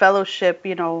MacArthur Fellowship.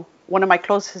 One of my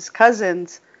closest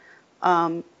cousins,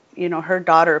 her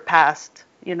daughter passed.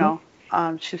 She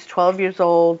was 12 years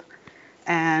old,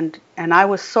 and I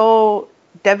was so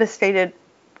devastated.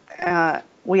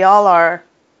 We all are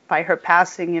by her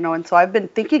passing, and so I've been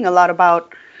thinking a lot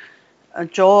about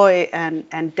joy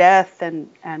and death and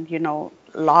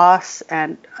loss,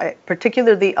 and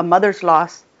particularly a mother's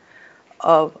loss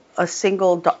of a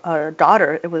single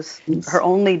daughter. It was her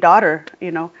only daughter,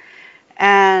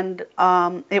 and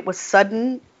it was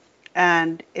sudden,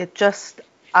 and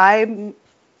I've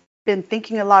been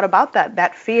thinking a lot about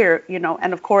that fear,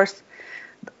 and of course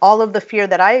all of the fear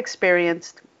that I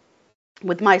experienced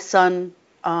with my son,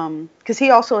 because he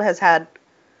also has had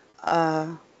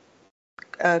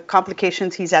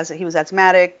complications. He was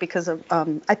asthmatic because of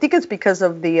I think it's because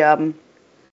of the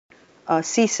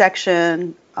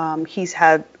C-section. He's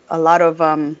had a lot of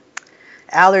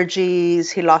allergies.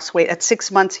 He lost weight. At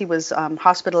 6 months, he was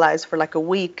hospitalized for like a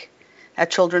week at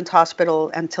Children's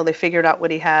Hospital until they figured out what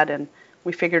he had, and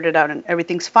we figured it out, and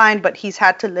everything's fine. But he's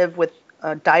had to live with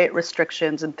diet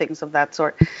restrictions and things of that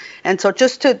sort. And so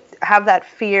just to have that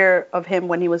fear of him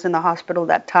when he was in the hospital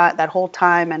that whole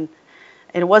time, and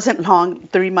it wasn't long,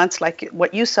 3 months like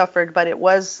what you suffered, but it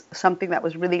was something that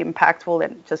was really impactful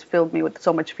and just filled me with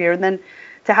so much fear. And then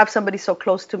to have somebody so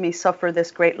close to me suffer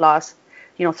this great loss,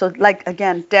 so like,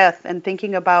 again, death, and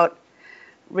thinking about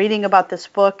reading about this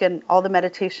book and all the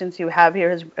meditations you have here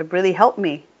has really helped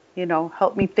me,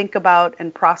 helped me think about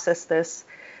and process this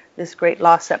great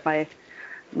loss that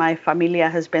my familia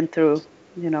has been through,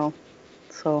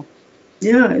 so.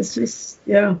 Yeah, it's just,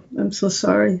 I'm so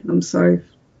sorry. I'm sorry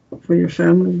for your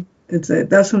family. That's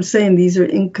what I'm saying. These are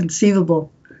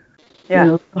inconceivable.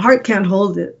 Yeah. The heart can't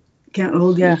hold it. Can't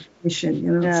hold the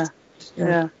information,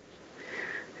 Yeah.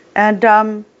 And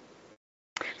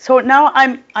so now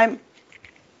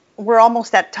we're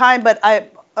almost at time, but I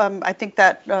think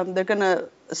that they're gonna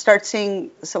start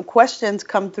seeing some questions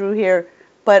come through here.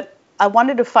 But I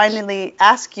wanted to finally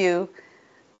ask you,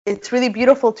 it's really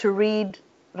beautiful to read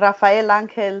Rafael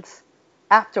Angel's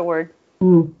afterward.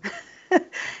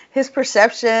 His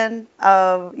perception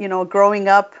of, growing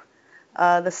up,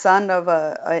 the son of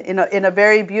in a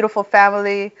very beautiful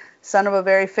family, son of a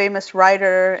very famous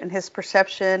writer, and his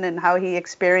perception and how he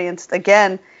experienced,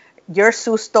 again, your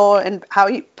susto and how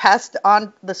he passed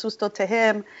on the susto to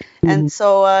him. And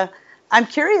so I'm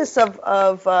curious of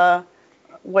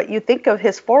what you think of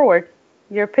his foreword,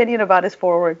 your opinion about his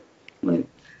foreword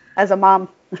as a mom.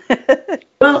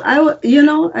 Well,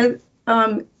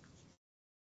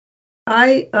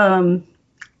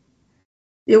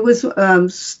 it was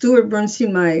Stuart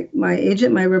Bernstein, my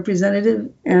agent, my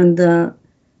representative, and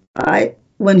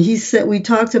when he said, we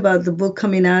talked about the book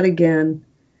coming out again,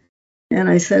 and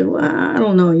I said, well, I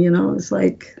don't know, it's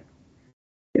like,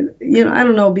 I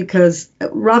don't know, because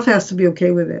Ralph has to be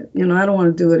okay with it. I don't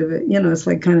want to do it if it, it's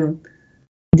like kind of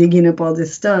digging up all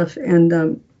this stuff, and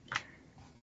the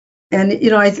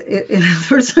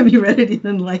first time he read it, he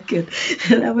didn't like it,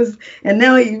 and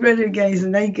now he read it again. He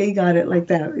said, now he got it like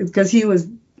that, because he was,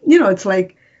 it's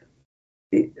like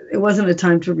it wasn't a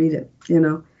time to read it,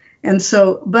 and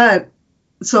so,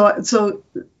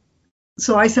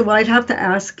 so I said, well, I'd have to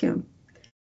ask him,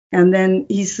 and then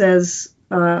he says,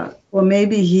 well,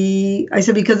 maybe I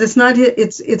said, because it's not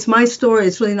his, it's my story,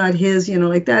 it's really not his,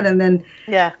 like that, and then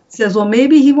he says, well,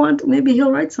 maybe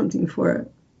he'll write something for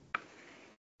it.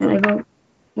 And I go,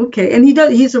 okay. And he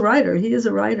is a writer.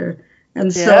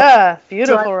 And so,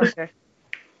 beautiful writer.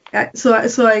 so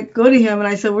I go to him and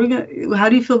I said, how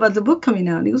do you feel about the book coming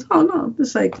out? And he goes, oh, no.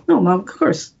 It's like, no, Mom, of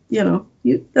course,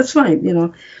 that's fine,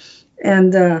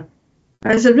 And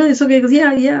I said, really, it's okay. He goes,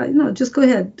 yeah, just go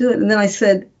ahead, do it. And then I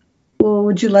said, well,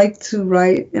 would you like to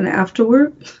write an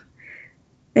afterword?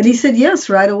 And he said yes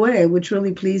right away, which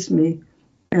really pleased me.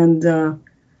 And and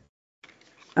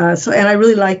I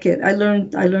really like it. I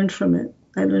learned from it.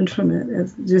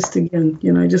 It's just again,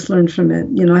 I just learned from it.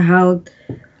 How,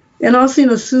 and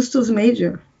also, susto's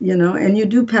major. And you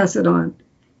do pass it on.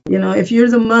 If you're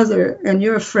the mother and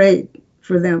you're afraid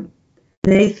for them,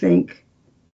 they think,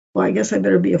 well, I guess I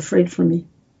better be afraid for me.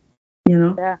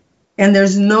 Yeah. And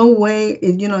there's no way,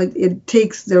 it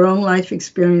takes their own life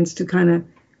experience to kind of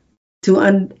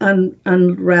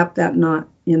unwrap that knot,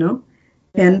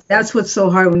 and that's what's so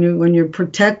hard when you're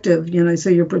protective, so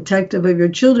you're protective of your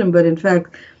children, but in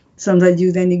fact, sometimes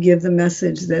you give the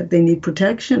message that they need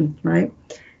protection, right?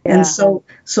 Yeah. And so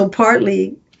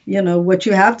partly, what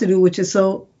you have to do, which is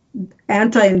so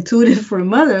anti-intuitive for a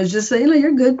mother, is just say,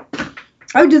 you're good.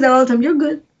 I would do that all the time. You're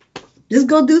good. Just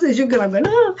go do this. You're good. I'm going,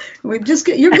 oh, you're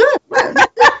good. You're good.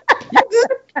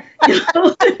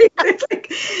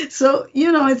 So,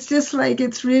 it's just like,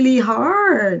 it's really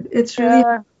hard. It's really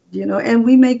hard, and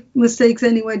we make mistakes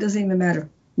anyway. It doesn't even matter.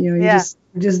 You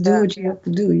just do what you have to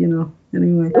do,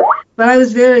 anyway. But I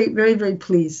was very, very, very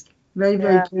pleased. Very,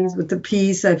 very pleased with the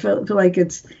piece. I feel like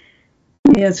it's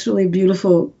really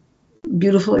beautiful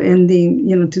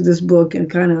ending, to this book, and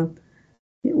kind of,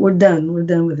 we're done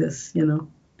with this,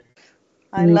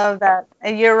 I love that.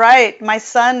 And you're right. My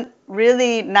son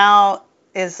really now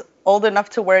is old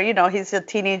enough to where, he's a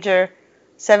teenager,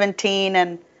 17.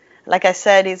 And like I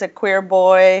said, he's a queer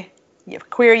boy,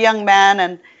 queer young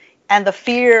man. And the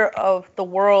fear of the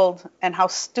world and how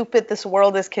stupid this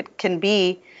world can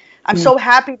be. I'm so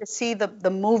happy to see the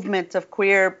movement of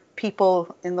queer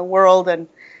people in the world, and,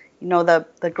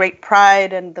 the great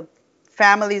pride and the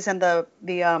families and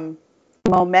the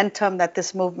momentum that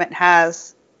this movement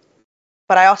has.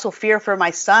 But I also fear for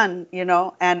my son,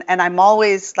 and I'm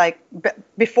always like,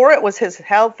 before it was his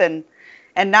health, and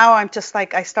now I'm just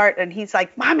like, and he's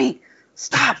like, Mommy,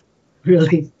 stop.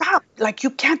 Really? Stop. Like,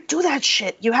 you can't do that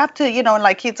shit. You have to,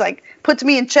 like, he's like, puts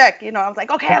me in check, I was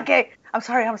like, okay. I'm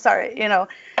sorry.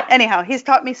 Anyhow, he's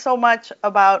taught me so much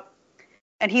about,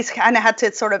 and he's kind of had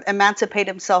to sort of emancipate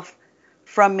himself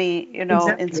from me,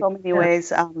 Exactly. in so many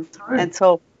ways. And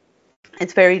so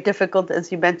it's very difficult,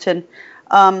 as you mentioned.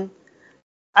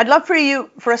 I'd love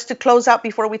for us to close out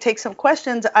before we take some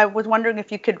questions. I was wondering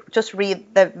if you could just read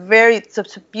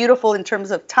it's beautiful in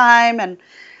terms of time and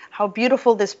how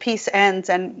beautiful this piece ends.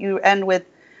 And you end with,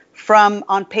 from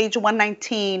on page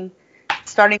 119,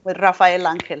 starting with Rafael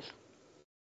Angel.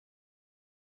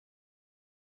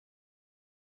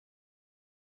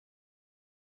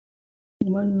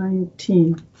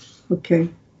 Okay.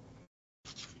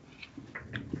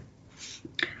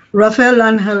 Rafael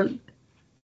Angel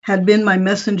had been my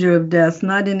messenger of death,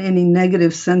 not in any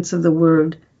negative sense of the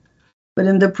word, but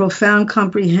in the profound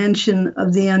comprehension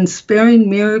of the unsparing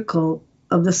miracle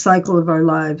of the cycle of our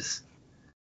lives.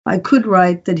 I could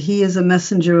write that he is a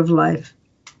messenger of life,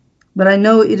 but I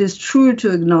know it is truer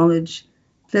to acknowledge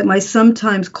that my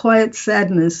sometimes quiet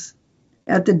sadness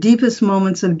at the deepest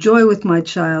moments of joy with my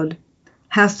child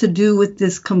has to do with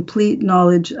this complete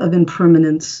knowledge of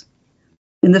impermanence.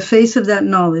 In the face of that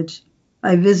knowledge,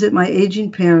 I visit my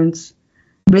aging parents,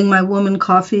 bring my woman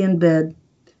coffee in bed,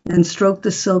 and stroke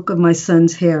the silk of my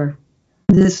son's hair.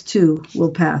 This too will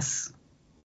pass.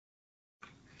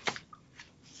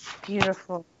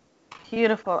 Beautiful.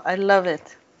 Beautiful. I love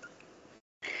it.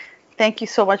 Thank you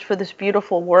so much for this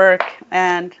beautiful work.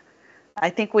 And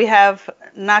I think we have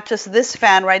not just this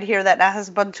fan right here that has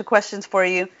a bunch of questions for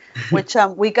you, which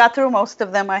we got through most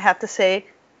of them, I have to say.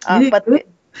 But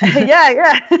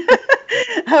yeah.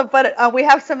 But we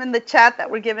have some in the chat that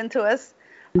were given to us.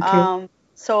 Okay.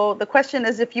 So the question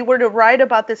is, if you were to write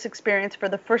about this experience for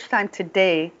the first time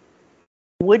today,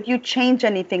 would you change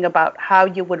anything about how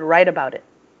you would write about it?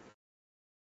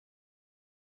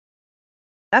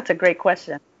 That's a great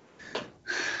question.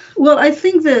 Well, I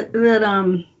think that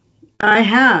I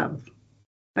have.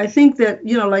 I think that,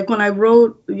 like when I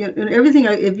wrote, everything,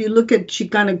 if you look at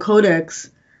Chicana Codex,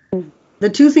 the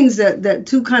two things that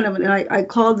two kind of, and I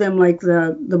called them like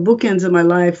the bookends of my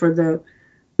life, or the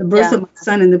birth of my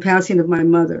son and the passing of my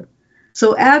mother.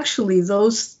 So actually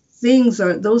those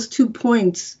 2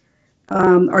 points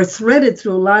are threaded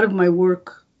through a lot of my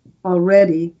work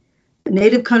already.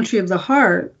 Native Country of the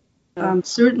Heart,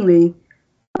 certainly,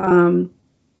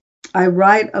 I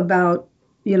write about,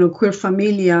 queer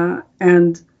familia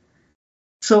and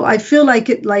so I feel like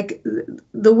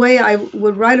the way I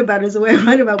would write about it is the way I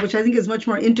write about, which I think is much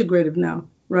more integrative now,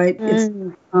 right? It's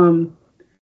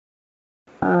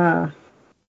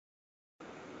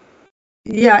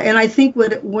yeah, and I think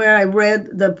where I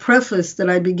read the preface that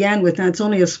I began with, and it's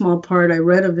only a small part I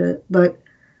read of it, but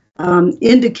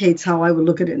indicates how I would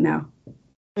look at it now.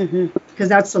 Because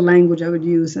that's the language I would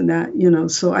use, and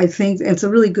that, so I think it's a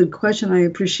really good question. I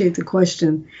appreciate the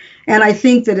question. And I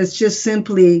think that it's just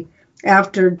simply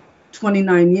after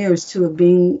 29 years too of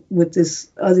being with this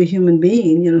other human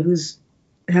being, who's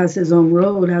has his own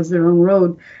road, has their own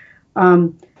road.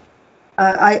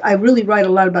 I really write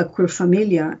a lot about Queer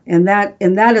Familia, and that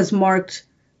has marked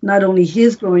not only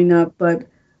his growing up, but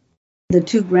the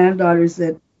two granddaughters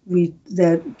that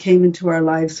came into our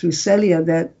lives through Celia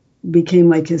that became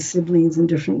like his siblings in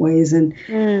different ways, and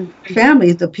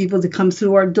family, the people that come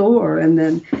through our door, and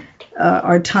then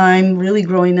our time really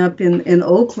growing up in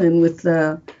Oakland with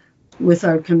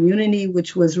our community,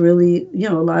 which was really,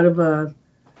 a lot of our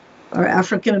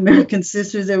African American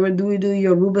sisters that would do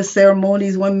Yoruba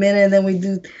ceremonies one minute, and then we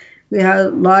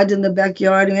had lodge in the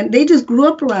backyard, and they just grew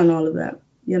up around all of that,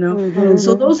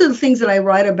 So those are the things that I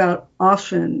write about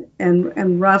often,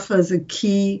 and Rafa is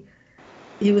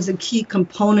he was a key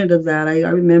component of that. I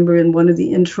remember in one of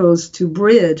the intros to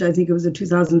Bridge, I think it was the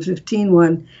 2015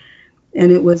 one,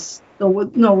 and it was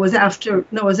after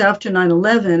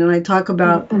 9/11, and I talk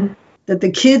about that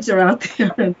the kids are out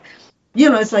there, and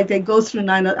it's like they go through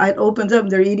it opens up,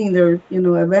 they're eating their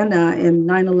avena, and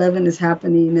 9/11 is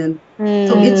happening, and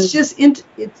so it's just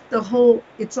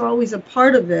it's always a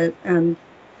part of it, and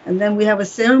then we have a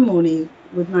ceremony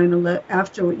with 9/11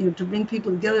 after, to bring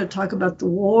people together to talk about the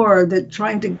war, that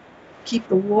trying to keep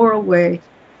the war away,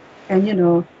 and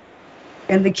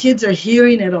and the kids are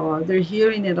hearing it all,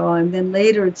 and then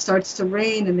later it starts to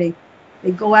rain, and they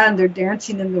go out and they're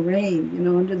dancing in the rain,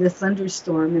 under the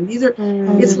thunderstorm, and these are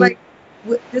it's like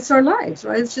it's our lives,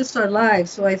 right? It's just our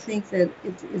lives. So I think that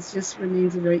it just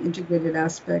remains a very integrated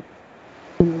aspect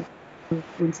of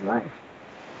one's life.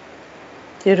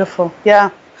 Beautiful. Yeah.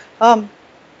 Okay.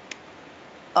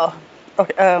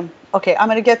 I'm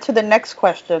going to get to the next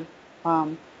question.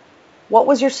 What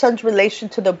was your son's relation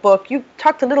to the book? You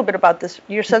talked a little bit about this.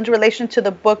 Your son's relation to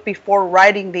the book before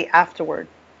writing the afterword.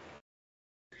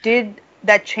 Did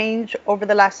that change over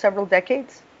the last several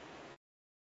decades?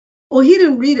 Well, he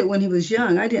didn't read it when he was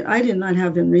young. I did not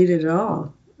have him read it at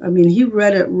all. I mean, he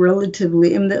read it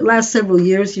relatively in the last several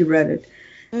years. He read it,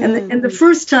 and the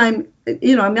first time,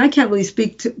 I can't really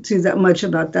speak to that much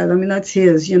about that. I mean, that's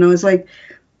his. It's like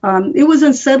it was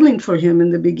unsettling for him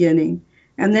in the beginning,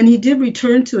 and then he did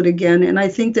return to it again. And I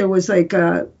think there was like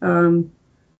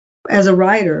as a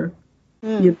writer,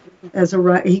 I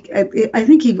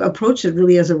think he approached it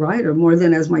really as a writer more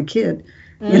than as my kid,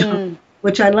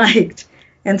 which I liked.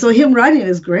 And so him writing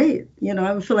is great.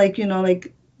 I feel like,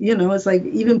 it's like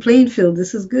even playing field,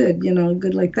 this is good,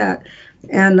 good like that.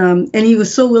 And he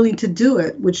was so willing to do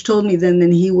it, which told me then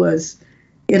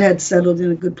it had settled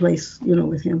in a good place,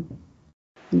 with him,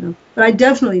 But I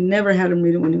definitely never had him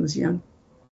read it when he was young.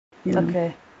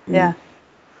 Okay. Yeah.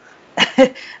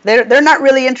 They're not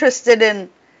really interested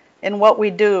in what we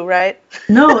do, right?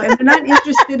 No, and they're not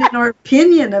interested in our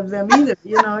opinion of them either.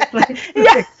 It's like,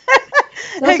 yeah.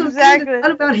 Exactly. It's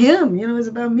not about him, it's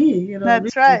about me.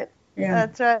 That's really. Right. Yeah.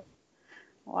 That's right.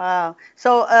 Wow.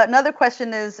 So another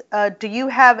question is, do you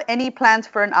have any plans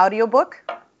for an audiobook?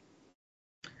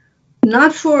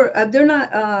 Not for, they're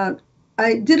not,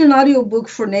 I did an audiobook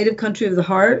for Native Country of the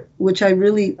Heart, which I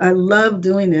love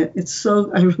doing it.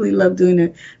 I really love doing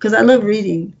it because I love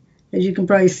reading. As you can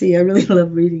probably see, I really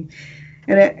love reading.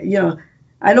 And,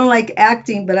 I don't like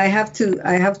acting, but I have to,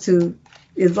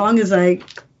 as long as I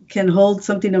can hold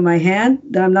something in my hand,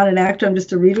 that I'm not an actor, I'm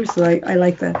just a reader, so I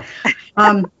like that.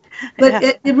 But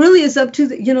it really is up to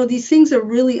these things are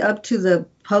really up to the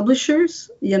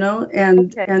publishers,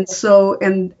 and so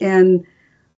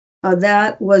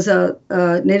that was a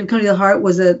Native Country of the Heart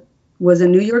was a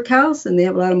New York house, and they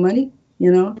have a lot of money,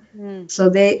 so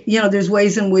they, there's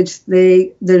ways in which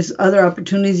there's other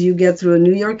opportunities you get through a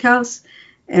New York house,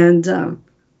 and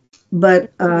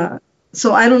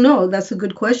so I don't know. That's a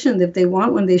good question. If they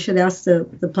want one, they should ask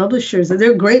the publishers.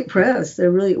 They're great press.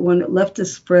 They're really one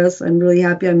leftist press. I'm really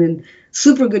happy. I'm in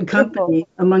super good company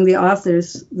among the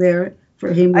authors there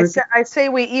for Haymarket. I say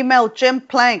we email Jim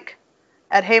Plank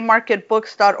at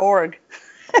haymarketbooks.org.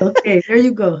 Okay, there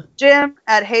you go. Jim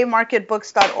at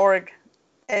haymarketbooks.org.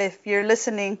 If you're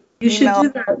listening, you should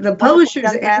do that. The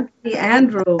publishers, Anthony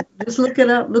Andrew. Just look it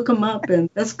up, look them up, and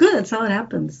that's good. That's how it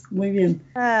happens. Muy bien.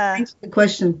 Thanks for the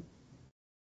question.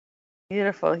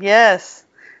 Beautiful. Yes.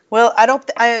 Well, I don't.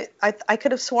 I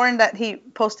could have sworn that he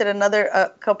posted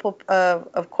another couple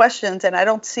of questions, and I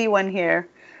don't see one here.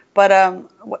 But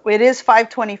it is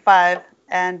 5:25,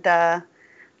 and I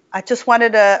just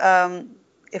wanted to.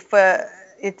 If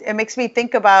it makes me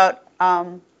think about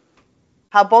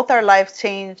how both our lives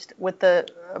changed with the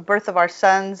birth of our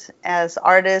sons as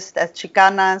artists, as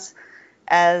Chicanas,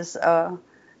 as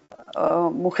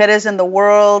mujeres in the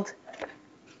world,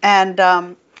 and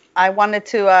I wanted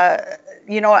to.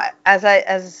 As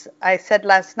I said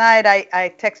last night,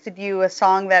 I texted you a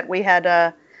song that we had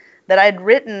that I'd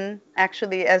written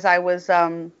actually as I was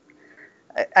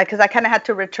because I kind of had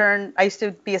to return. I used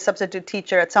to be a substitute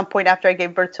teacher. At some point after I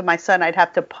gave birth to my son, I'd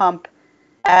have to pump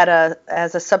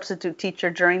as a substitute teacher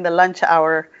during the lunch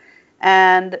hour,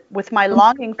 and with my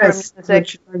longing for music.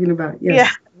 What you're talking about?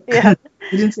 Yes. Yeah.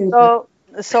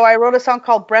 So I wrote a song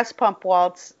called Breast Pump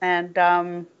Waltz, and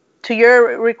to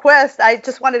your request, I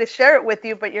just wanted to share it with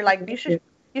you, but you're like, you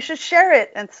should share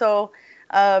it. And so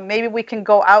maybe we can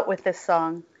go out with this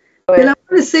song. And I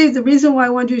want to say the reason why I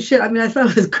wanted you to share, I mean, I thought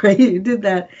it was great you did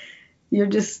that. You're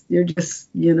just,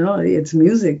 it's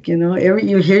music,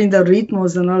 you're hearing the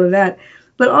ritmos and all of that.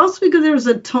 But also because there's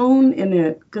a tone in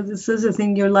it, because it says a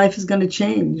thing, your life is going to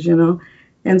change,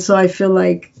 And so I feel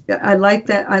like I like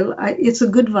that. It's a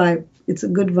good vibe. It's a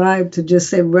good vibe to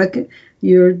just say,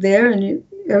 you're there and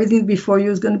everything before you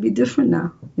is going to be different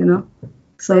now,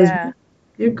 So yeah.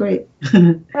 You're great.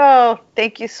 Oh,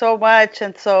 thank you so much.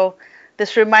 And so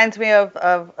this reminds me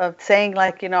of saying,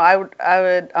 like, I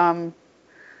would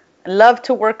love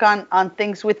to work on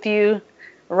things with you.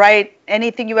 Write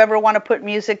anything you ever want to put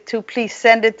music to, please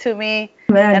send it to me.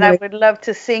 And I would love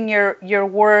to sing your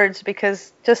words,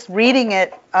 because just reading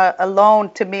it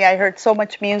alone, to me, I heard so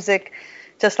much music,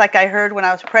 just like I heard when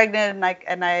I was pregnant,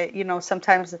 and I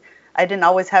sometimes I didn't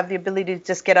always have the ability to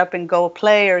just get up and go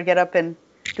play or get up and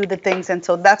do the things, and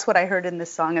so that's what I heard in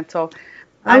this song, and so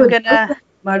I'm gonna.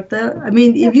 Marta, I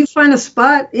mean, if you find a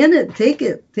spot in it, take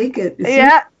it.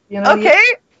 Yeah.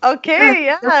 Okay.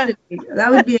 Yeah. That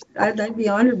would be. I'd be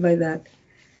honored by that.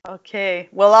 Okay.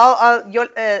 Well, yo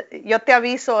te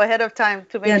aviso ahead of time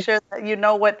to make sure that you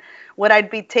know what I'd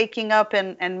be taking up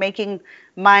and making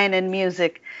mine in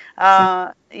music.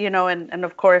 And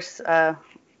of course,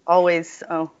 always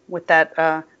with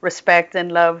that respect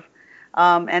and love.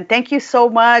 And thank you so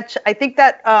much. I think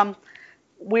that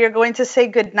we are going to say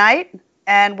goodnight,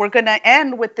 and we're going to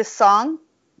end with this song,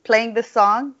 playing this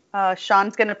song.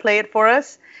 Sean's going to play it for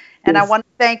us. And I want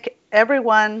to thank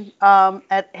everyone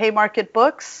at Haymarket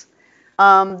Books.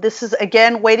 This is,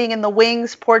 again, Waiting in the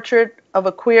Wings, Portrait of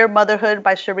a Queer Motherhood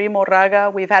by Cherie Moraga.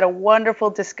 We've had a wonderful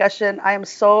discussion. I am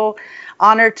so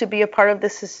honored to be a part of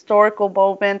this historical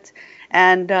moment.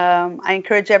 And I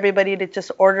encourage everybody to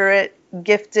just order it,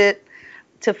 gift it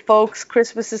to folks.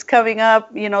 Christmas is coming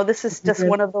up. This is just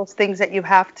one of those things that you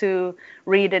have to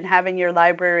read and have in your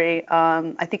library.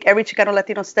 I think every Chicano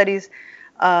Latino Studies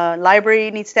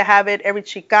library needs to have it, every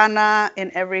Chicana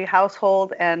in every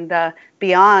household and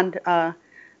beyond,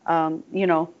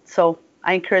 so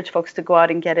I encourage folks to go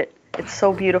out and get it. It's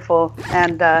so beautiful.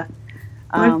 And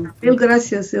Mil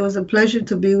gracias. It was a pleasure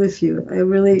to be with you. I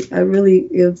really,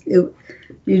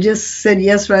 you just said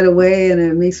yes right away, and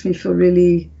it makes me feel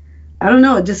really, I don't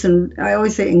know, I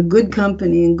always say in good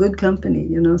company,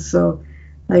 so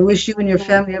I wish you and your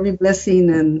family every blessing,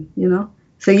 and,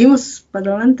 seguimos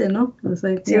para adelante, ¿no?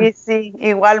 Sí,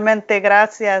 igualmente,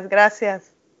 gracias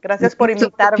por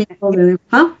invitarme.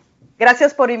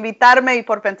 Gracias por invitarme y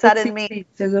por pensar en mí. Sí,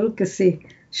 seguro que sí.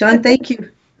 Sean, thank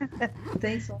you.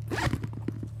 Thanks.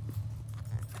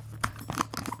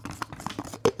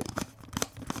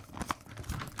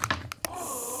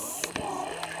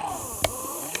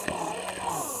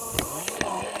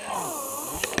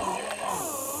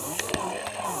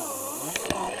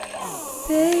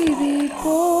 Baby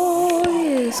boy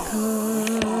is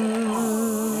coming.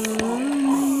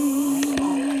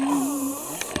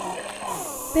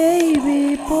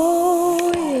 Baby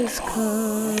boy is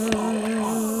coming.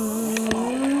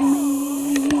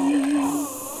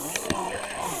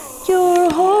 Your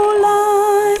whole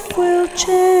life will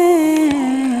change.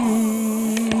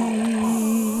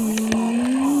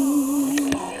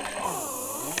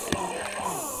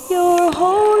 Your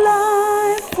whole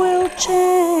life will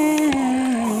change.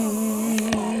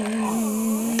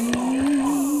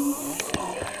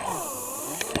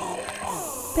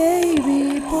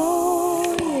 Baby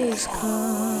boy is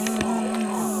coming.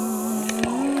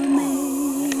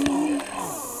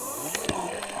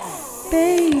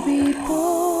 Baby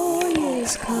boy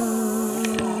is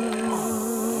coming.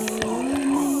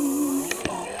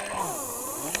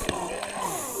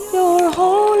 Your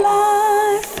whole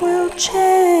life will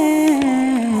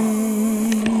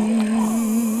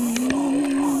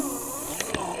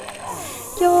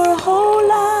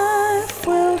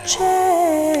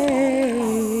change,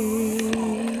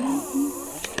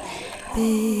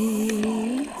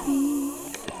 baby,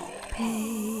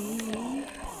 baby.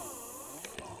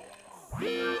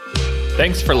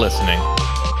 Thanks for listening.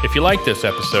 If you like this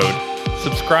episode,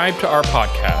 subscribe to our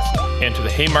podcast and to the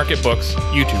Haymarket Books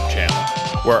YouTube channel,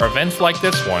 where events like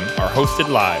this one are hosted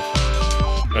live.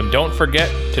 And don't forget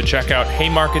to check out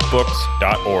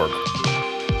haymarketbooks.org.